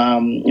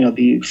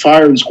 The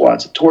firing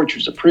squads, the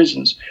tortures, the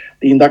prisons,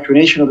 the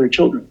indoctrination of their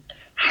children.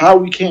 How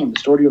we came, the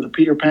story of the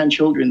Peter Pan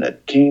children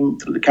that came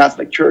through the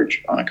Catholic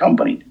Church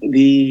unaccompanied,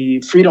 the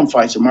freedom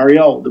fights of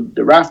Mariel,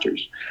 the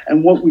rafters,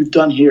 and what we've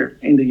done here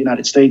in the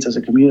United States as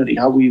a community,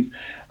 how we've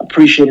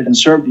appreciated and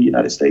served the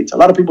United States. A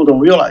lot of people don't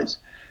realize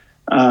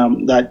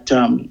that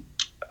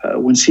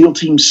when SEAL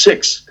Team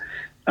 6,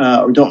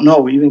 or don't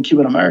know, even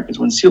Cuban Americans,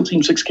 when SEAL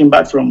Team 6 came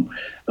back from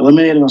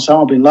eliminating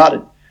Osama bin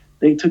Laden,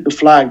 they took the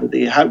flag that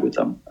they had with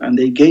them and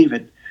they gave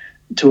it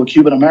to a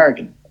Cuban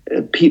American.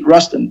 Pete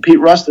Rustin.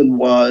 Pete Rustin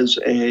was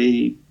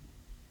an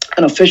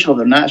official of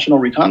the National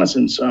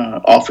Reconnaissance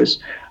Office,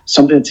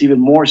 something that's even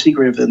more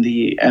secretive than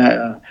the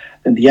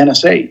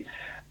NSA.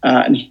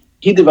 And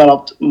he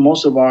developed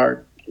most of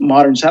our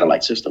modern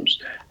satellite systems,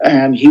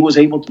 and he was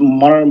able to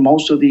monitor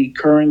most of the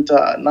current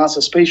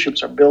NASA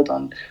spaceships are built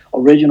on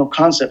original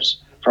concepts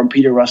from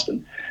Peter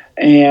Rustin.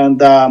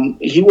 And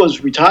he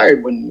was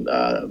retired when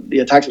the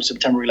attacks of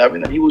September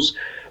 11th, and he was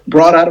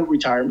brought out of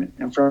retirement,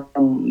 and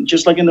from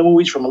just like in the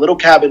movies, from a little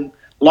cabin,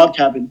 log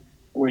cabin,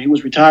 where he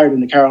was retired in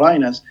the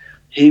Carolinas,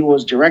 he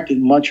was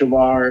directing much of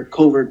our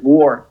covert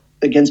war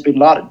against bin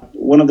Laden.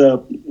 One of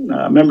the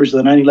members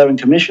of the 9/11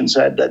 Commission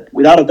said that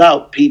without a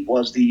doubt, Pete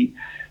was the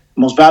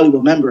most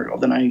valuable member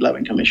of the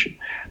 9/11 Commission.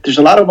 There's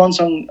a lot of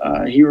unsung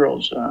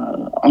heroes,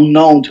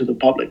 unknown to the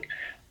public,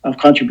 of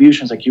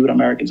contributions that Cuban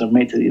Americans have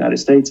made to the United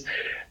States.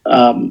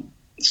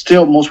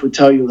 Still, most would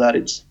tell you that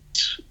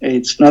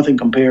it's nothing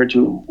compared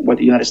to what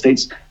the United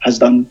States has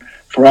done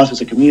for us as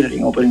a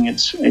community, opening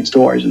its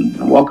doors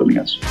and welcoming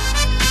us.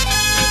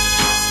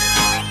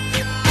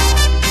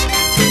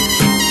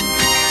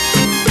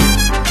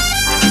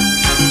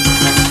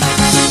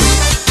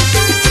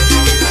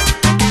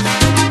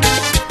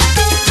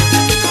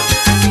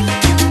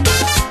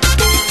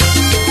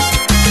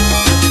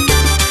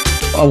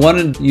 I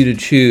wanted you to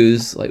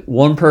choose like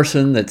one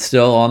person that's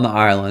still on the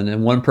island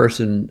and one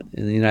person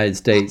in the United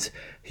States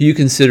who you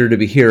consider to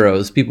be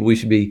heroes, people we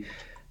should be,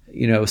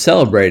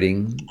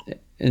 celebrating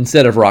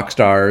instead of rock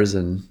stars.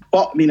 And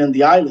well, on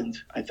the island,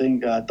 I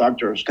think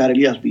Dr. Oscar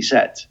Elias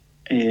Bisset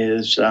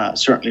is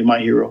certainly my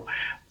hero.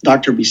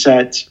 Dr.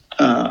 Bisset,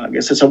 I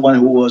guess, is someone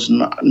who was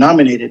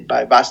nominated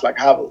by Václav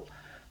Havel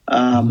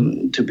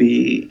to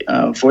be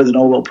for the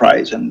Nobel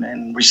Prize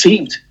and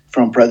received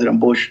from President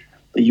Bush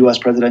the U.S.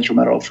 Presidential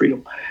Medal of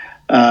Freedom,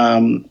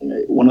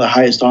 one of the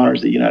highest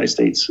honors the United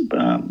States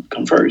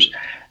confers.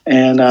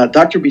 And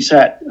Dr.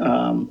 Bisset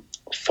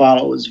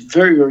follows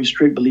very, very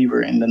strict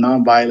believer in the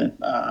nonviolent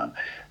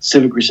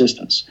civic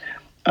resistance.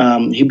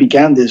 He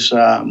began this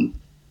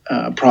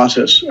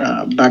process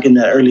back in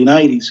the early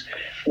 90s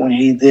when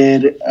he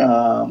did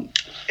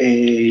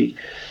a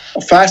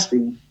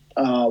fasting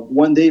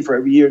 1 day for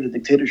every year the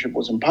dictatorship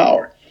was in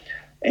power.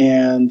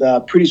 And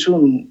pretty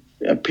soon,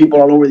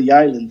 people all over the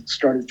island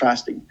started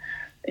fasting.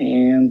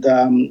 And,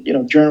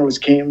 journalists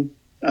came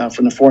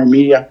from the foreign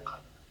media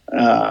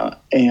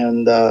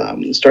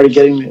and started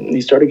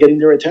getting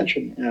their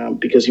attention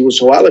because he was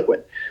so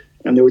eloquent.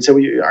 And they would say,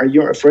 well, are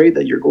you afraid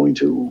that you're going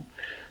to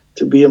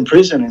be in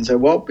prison? And say,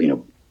 well,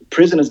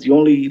 prison is the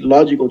only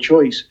logical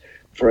choice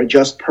for a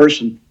just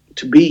person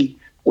to be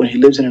when he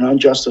lives in an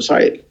unjust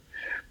society.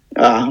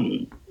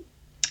 And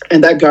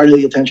that garnered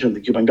the attention of the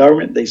Cuban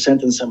government. They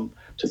sentenced him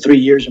to 3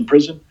 years in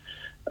prison.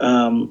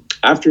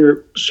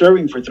 After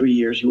serving for 3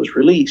 years, he was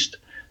released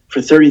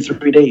for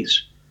 33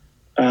 days.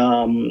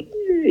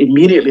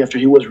 Immediately after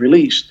he was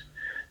released,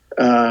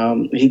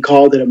 he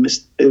called it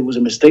it was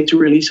a mistake to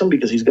release him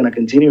because he's going to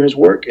continue his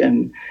work.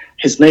 And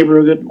his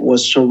neighborhood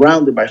was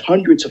surrounded by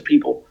hundreds of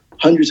people,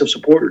 hundreds of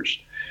supporters.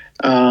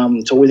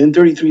 So within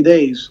 33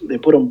 days, they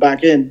put him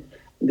back in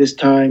this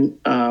time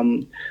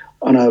on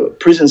a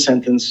prison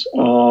sentence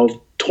of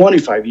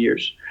 25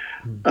 years,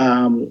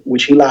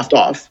 which he laughed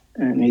off.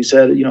 And he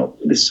said,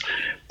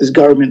 this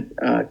government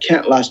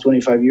can't last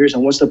 25 years.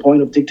 And what's the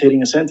point of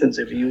dictating a sentence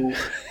if you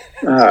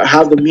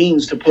have the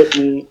means to put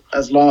me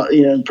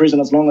in prison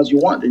as long as you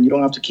want, and you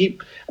don't have to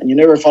keep, and you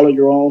never follow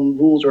your own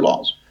rules or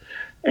laws.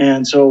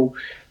 And so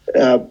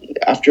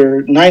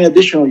after 9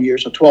 additional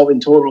years, so 12 in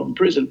total in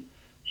prison,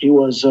 he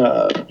was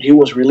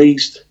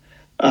released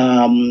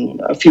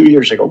a few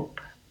years ago,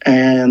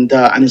 and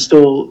is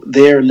still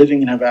there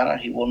living in Havana.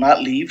 He will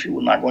not leave. He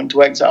will not go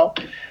into exile.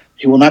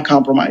 He will not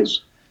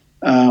compromise.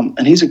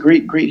 And he's a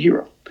great, great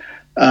hero.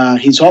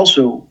 He's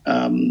also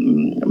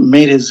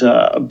made his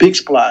big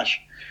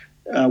splash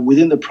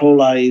within the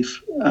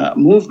pro-life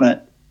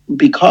movement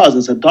because,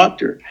 as a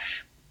doctor,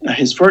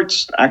 his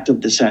first act of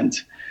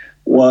dissent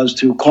was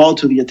to call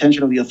to the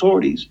attention of the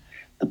authorities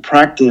the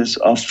practice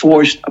of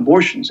forced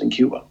abortions in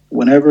Cuba.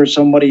 Whenever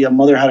a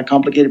mother had a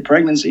complicated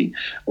pregnancy,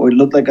 or it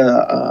looked like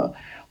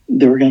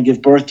they were going to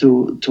give birth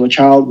to a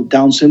child with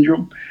Down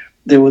syndrome,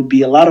 there would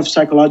be a lot of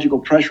psychological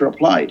pressure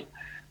applied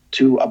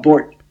to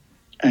abort.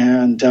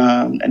 And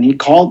he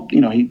called,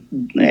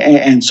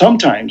 and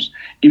sometimes,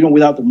 even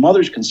without the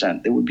mother's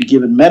consent, they would be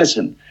given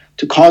medicine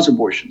to cause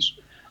abortions.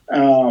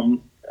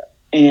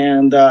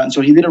 And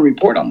so he did a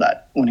report on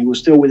that when he was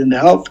still within the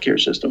healthcare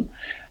system.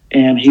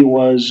 And he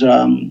was,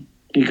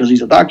 because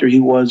he's a doctor, he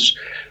was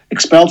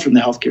expelled from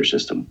the healthcare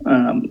system.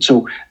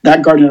 So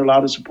that garnered a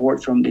lot of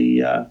support from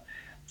the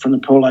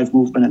pro-life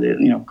movement and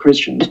the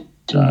Christians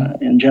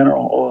in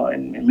general, or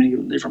in many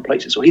different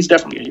places. So he's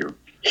definitely a hero.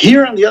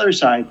 Here on the other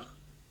side,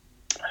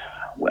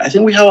 I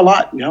think we have a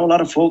lot. We have a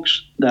lot of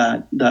folks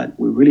that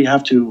we really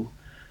have to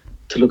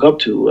look up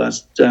to.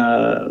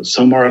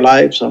 Some are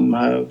alive, some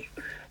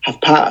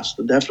have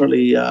passed.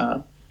 Definitely,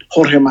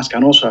 Jorge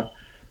Mascanosa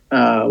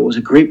was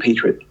a great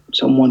patriot,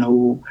 someone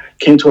who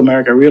came to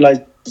America,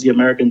 realized the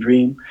American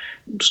dream,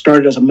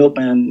 started as a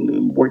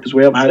milkman, worked his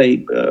way up, had a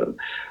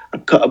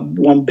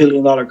 $1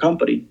 billion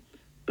company,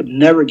 but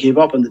never gave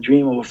up on the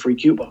dream of a free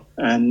Cuba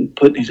and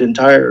put his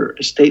entire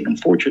estate and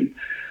fortune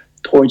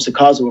towards the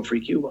cause of a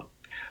free Cuba.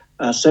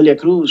 Celia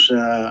Cruz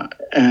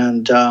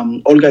and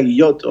Olga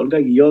Guillot.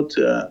 Olga Guillot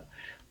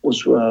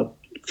was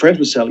friends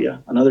with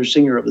Celia, another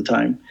singer of the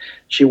time.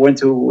 She went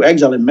to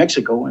exile in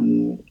Mexico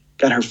and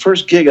got her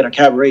first gig at a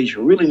cabaret. She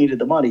really needed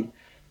the money,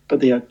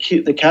 but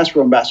the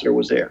Castro ambassador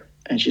was there.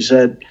 And she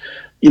said,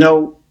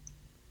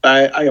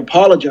 I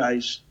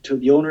apologize to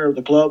the owner of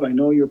the club. I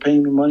know you're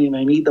paying me money and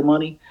I need the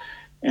money.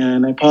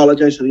 And I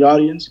apologize to the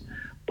audience.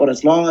 But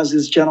as long as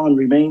this gentleman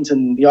remains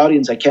in the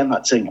audience, I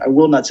cannot sing. I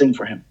will not sing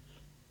for him.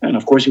 And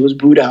of course, he was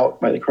booed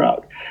out by the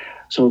crowd.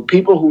 So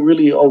people who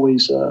really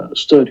always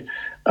stood.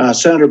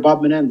 Senator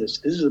Bob Menendez.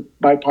 This is a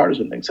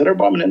bipartisan thing. Senator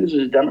Bob Menendez is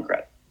a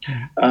Democrat.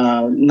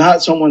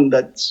 Not someone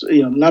that's,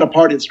 not a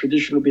party that's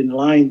traditionally been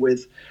aligned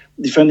with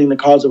defending the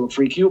cause of a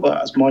free Cuba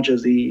as much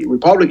as the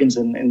Republicans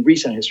in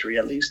recent history,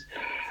 at least.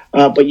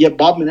 But yet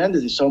Bob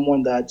Menendez is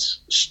someone that's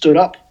stood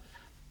up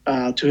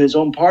to his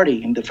own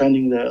party in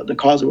defending the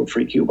cause of a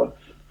free Cuba.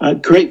 A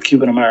great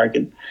Cuban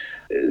American.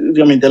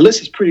 The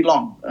list is pretty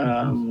long.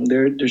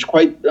 There's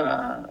quite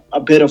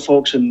a bit of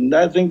folks, and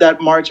I think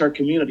that marks our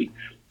community.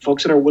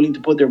 Folks that are willing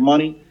to put their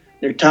money,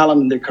 their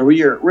talent, and their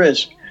career at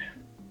risk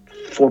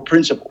for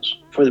principles,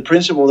 for the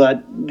principle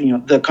that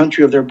the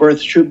country of their birth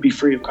should be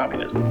free of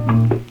communism.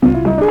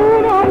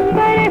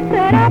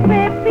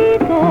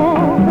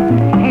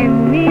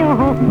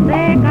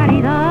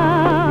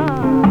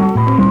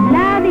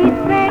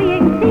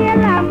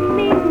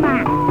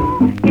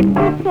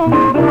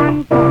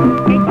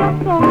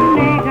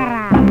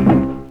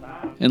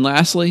 And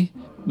lastly,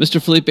 Mr.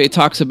 Felipe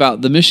talks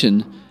about the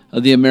mission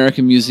of the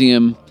American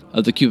Museum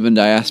of the Cuban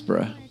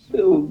Diaspora.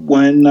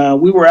 When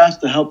we were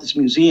asked to help this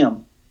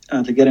museum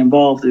to get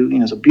involved,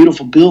 it's a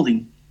beautiful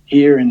building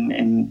here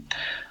in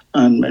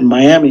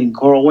Miami, in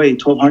Coral Way,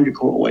 1200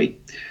 Coral Way.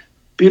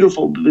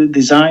 Beautiful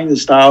design, the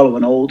style of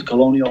an old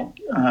colonial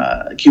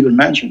Cuban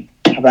mansion,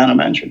 Havana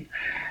mansion.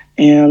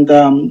 And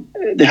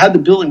they had the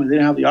building, but they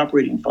didn't have the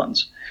operating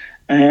funds.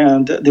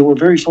 And they were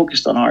very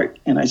focused on art.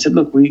 And I said,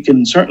 look, we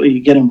can certainly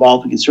get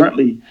involved. We can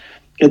certainly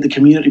get the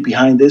community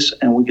behind this,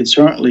 and we can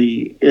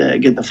certainly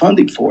get the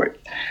funding for it.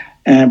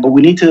 But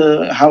we need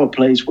to have a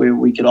place where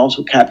we could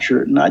also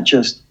capture not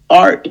just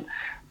art,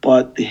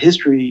 but the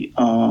history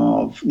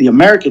of the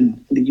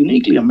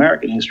uniquely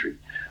American history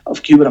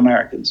of Cuban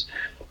Americans.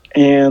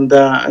 And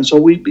so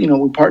we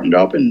partnered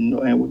up and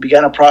we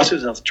began a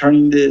process of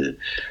turning the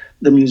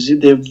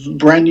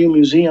brand new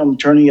museum,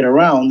 turning it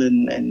around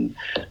and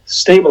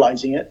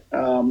stabilizing it.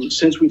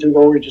 Since we took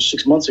over just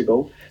 6 months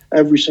ago,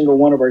 every single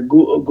one of our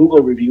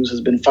Google reviews has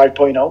been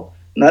 5.0,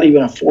 not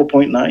even a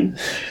 4.9.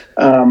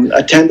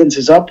 Attendance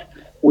is up.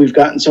 We've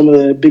gotten some of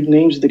the big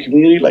names of the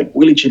community, like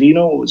Willie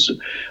Chirino, who was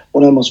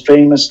one of the most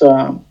famous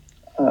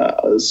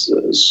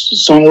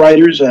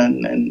songwriters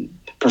and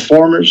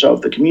performers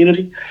of the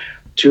community,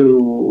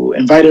 to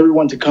invite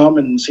everyone to come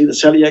and see the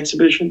Celia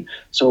exhibition.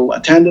 So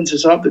attendance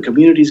is up. The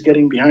community is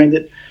getting behind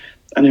it.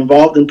 and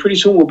involved. And pretty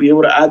soon we'll be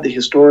able to add the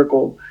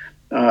historical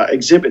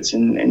exhibits.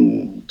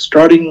 And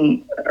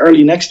starting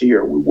early next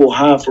year, we will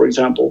have, for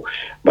example,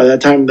 by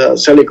that time the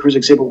Celia Cruz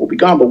exhibit will be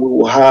gone, but we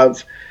will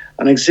have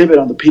an exhibit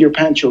on the Peter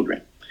Pan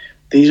children.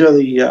 These are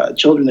the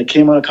children that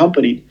came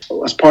unaccompanied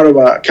as part of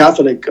a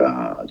Catholic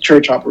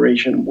church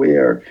operation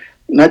where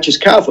not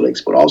just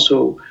Catholics, but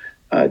also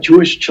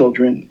Jewish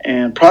children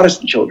and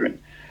Protestant children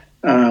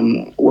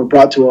were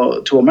brought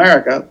to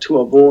America to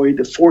avoid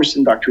the forced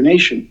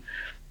indoctrination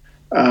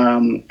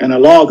and a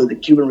law that the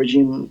Cuban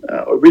regime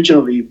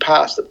originally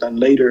passed but then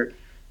later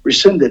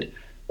rescinded,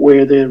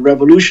 where the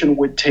revolution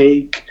would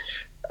take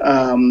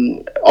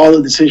all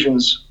the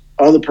decisions,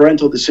 all the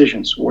parental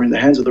decisions were in the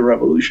hands of the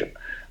revolution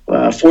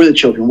for the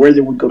children, where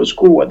they would go to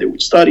school, what they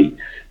would study,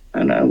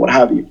 and what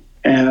have you.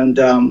 And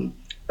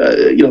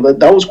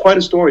that was quite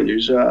a story.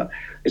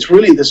 It's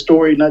really the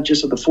story not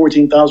just of the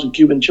 14,000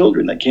 Cuban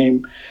children that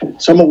came,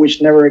 some of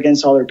which never again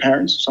saw their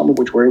parents, some of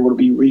which were able to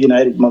be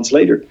reunited months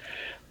later.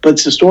 But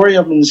it's the story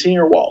of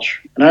Monsignor Walsh,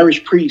 an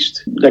Irish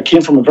priest that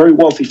came from a very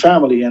wealthy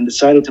family and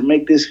decided to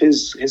make this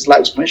his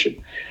life's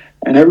mission.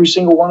 And every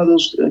single one of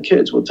those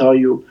kids will tell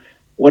you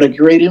what a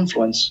great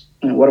influence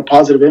and what a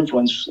positive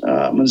influence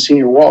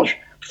Monsignor Walsh,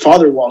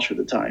 Father Walsh at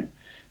the time,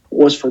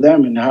 was for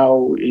them, and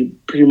how he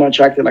pretty much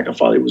acted like a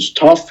father. He was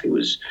tough, he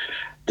was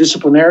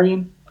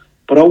disciplinarian,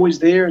 but always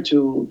there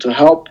to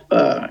help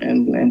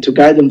and to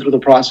guide them through the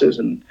process.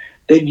 And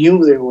they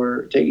knew they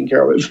were taking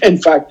care of it. In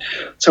fact,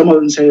 some of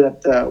them say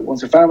that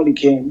once the family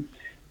came,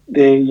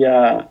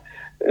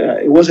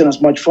 it wasn't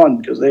as much fun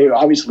because they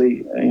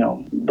obviously,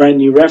 brand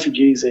new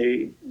refugees.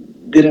 They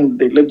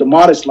lived a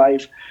modest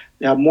life.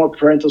 They had more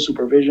parental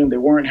supervision. They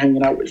weren't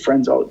hanging out with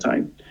friends all the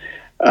time.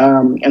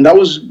 And that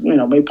was,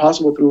 made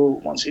possible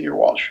through Monsignor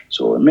Walsh.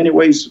 So in many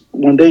ways,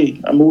 one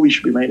day a movie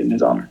should be made in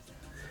his honor.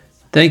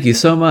 Thank you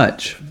so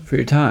much for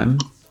your time.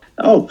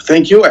 Oh,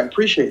 thank you. I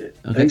appreciate it.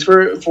 Okay. Thanks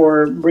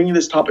for bringing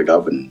this topic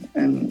up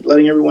and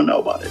letting everyone know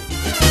about it.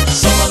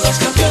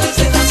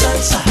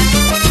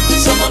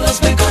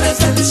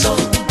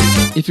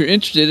 If you're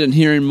interested in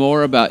hearing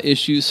more about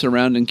issues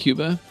surrounding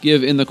Cuba,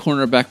 give In the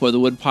Corner Back by the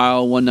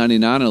Woodpile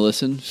 199 a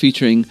listen,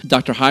 featuring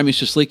Dr. Jaime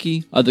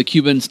Shaslicki of the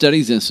Cuban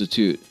Studies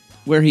Institute,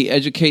 where he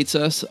educates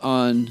us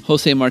on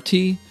Jose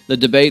Marti, the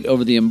debate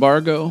over the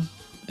embargo,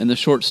 and the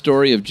short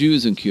story of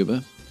Jews in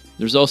Cuba.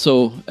 There's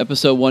also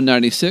episode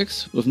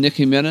 196 with Nick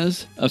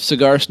Jimenez of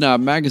Cigar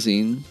Snob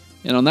magazine.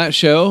 And on that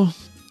show,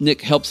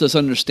 Nick helps us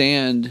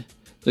understand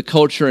the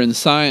culture and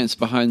science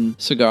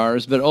behind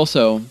cigars, but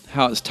also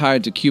how it's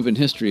tied to Cuban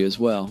history as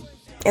well.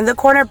 In the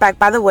Corner Back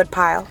by the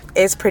Woodpile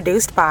is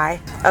produced by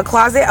A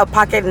Closet, a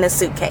Pocket, and a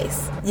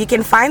Suitcase. You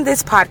can find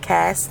this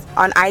podcast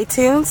on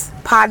iTunes,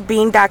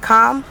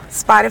 Podbean.com,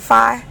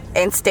 Spotify,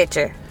 and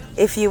Stitcher.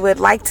 If you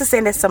would like to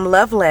send us some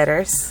love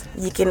letters,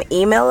 you can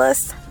email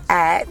us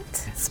at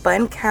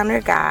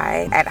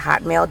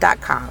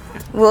spuncounterguy@hotmail.com.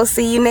 We'll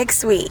see you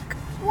next week.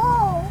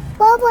 Whoa,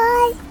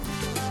 bye-bye.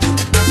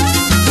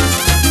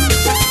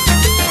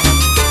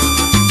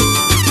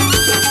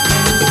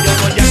 Yo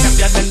voy a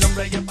cambiar el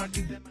nombre y a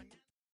partir de